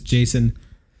who this Jason.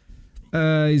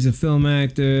 He's a film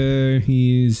actor.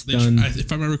 He's done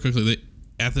If I remember correctly,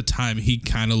 at the time, he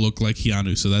kind of looked like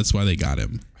Keanu, so that's why they got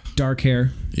him. dark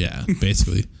hair. Yeah,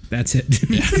 basically. That's it.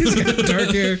 He's got dark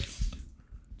hair,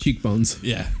 cheekbones.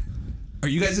 Yeah. Are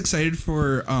you guys excited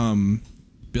for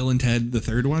Bill and Ted, the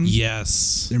third one?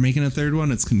 Yes. They're making a third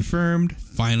one. It's confirmed.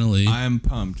 Finally. I'm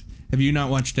pumped. Have you not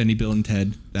watched any Bill and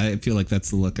Ted? I feel like that's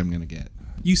the look I'm going to get.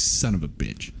 You son of a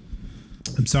bitch.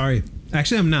 I'm sorry.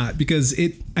 Actually, I'm not because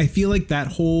I feel like that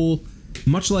whole,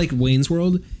 much like Wayne's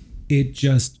World, it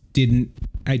just didn't.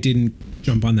 I didn't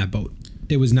jump on that boat.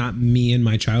 It was not me in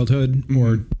my childhood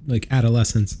or like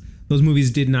adolescence. Those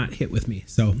movies did not hit with me.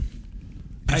 So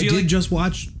I feel did like- just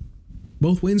watch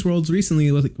both Wayne's Worlds recently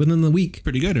within the week.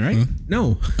 Pretty good, right?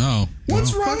 No. Oh.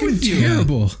 What's wow. wrong with you?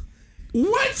 Terrible.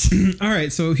 What? All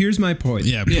right. So here's my point.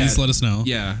 Yeah, please Yeah. let us know.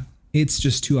 Yeah. It's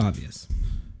just too obvious.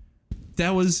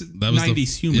 That was That was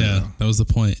 90s humor, Yeah, though. that was the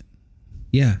point.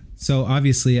 Yeah. So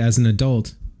obviously, as an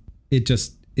adult, it's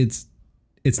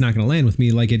not going to land with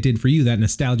me like it did for you. That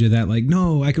nostalgia, that like,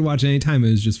 no, I could watch it anytime.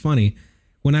 It was just funny.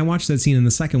 When I watched that scene in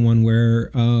the second one where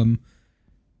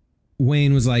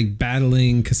Wayne was like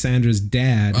battling Cassandra's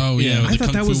dad. Oh yeah, I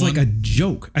thought that was like a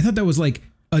joke. I thought that was like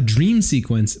a dream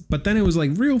sequence, but then it was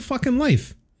like real fucking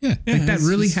life. yeah. Like that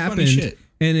really happened, shit.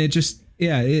 and it just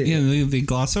They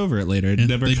gloss over it later. It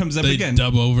never comes up they again.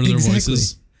 Dub over their Exactly.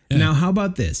 voices. Yeah. Now, how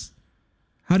about this?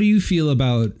 How do you feel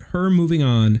about her moving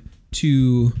on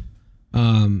to,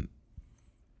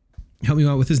 help me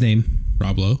out with his name?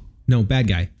 Rob Lowe. No, bad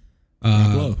guy.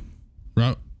 Whoa.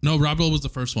 Rob Lowe was the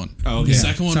first one. Oh, okay. The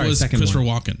second one was second Christopher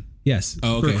one. Walken. Yes,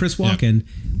 Oh, okay. for Chris Walken,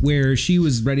 where she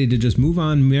was ready to just move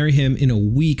on, marry him in a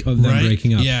week of them Right?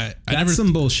 breaking up. Yeah, That's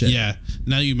some bullshit. Yeah,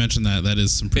 now you mentioned that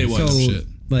is some pretty It fucked was. up So, shit.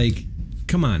 like,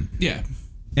 come on. Yeah.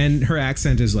 And her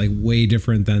accent is like way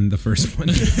different than the first one.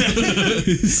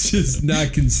 It's just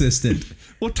not consistent.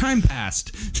 Well, time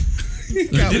passed.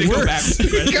 Got Did it go worse.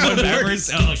 back? Got Go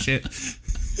backwards? Oh shit.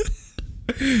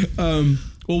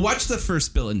 Well, watch the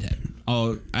first Bill and Ted.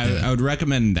 I would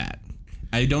recommend that.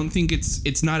 I don't think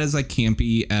it's not as like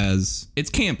campy as it's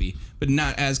campy, but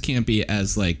not as campy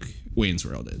as like Wayne's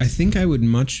World is. I think I would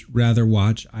much rather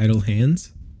watch Idle Hands,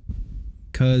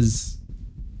 because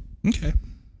Okay.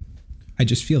 I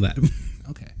just feel that.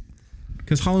 Okay.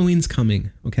 Because Halloween's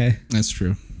coming, okay? That's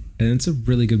true. And it's a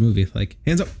really good movie. Like,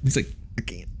 hands up. He's like, I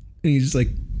can't. And he just like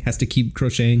has to keep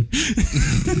crocheting.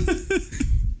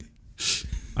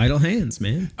 Idle Hands,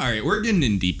 man. All right, we're getting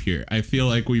in deep here. I feel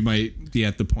like we might be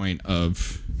at the point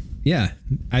of. Yeah.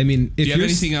 I mean, if Do you have you're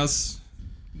anything else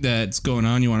that's going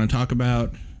on you want to talk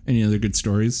about? Any other good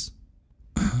stories?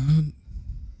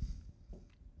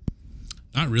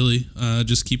 Not really.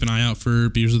 Just keep an eye out for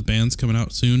Beers with Bands coming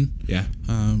out soon. Yeah.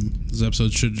 This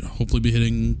episode should hopefully be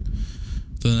hitting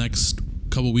the next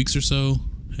couple weeks or so,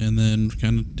 and then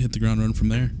kind of hit the ground running from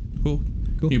there. Cool.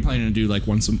 You're planning to do like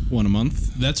one a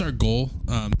month? That's our goal.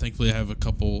 Thankfully, I have a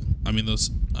couple. I mean, those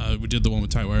we did the one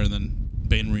with Tightwire, and then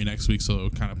Bane Marie next week, so it'll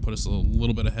kind of put us a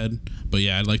little bit ahead. But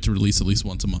yeah, I'd like to release at least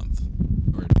once a month.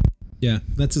 Yeah,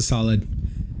 that's a solid.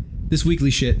 This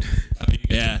weekly shit.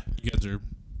 You guys are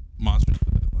monsters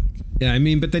with it. Like, Yeah, I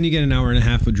mean, but then you get an hour and a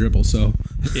half of dribble, so.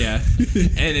 Yeah.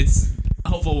 And it's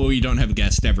hopeful we don't have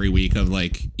guests every week of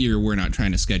like we're not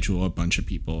trying to schedule a bunch of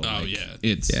people. Oh, like, yeah.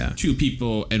 It's 2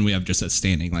 people and we have just a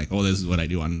standing like, oh, this is what I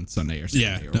do on Sunday or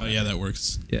Saturday. Or whatever. that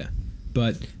works. Yeah.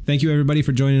 But thank you, everybody,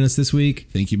 for joining us this week.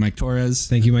 Thank you, Mike Torres.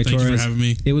 Thank you, Mike Thank Torres. you for having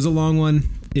me. It was a long one.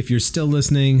 If you're still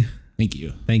listening, Thank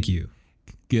you. thank you.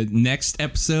 Good. Next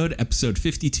episode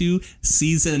 52,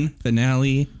 season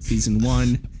finale, season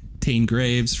 1, Tane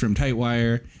Graves from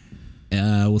Tightwire.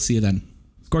 We'll see you then.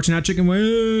 Scorching hot chicken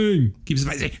wing. Keep it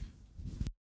spicy.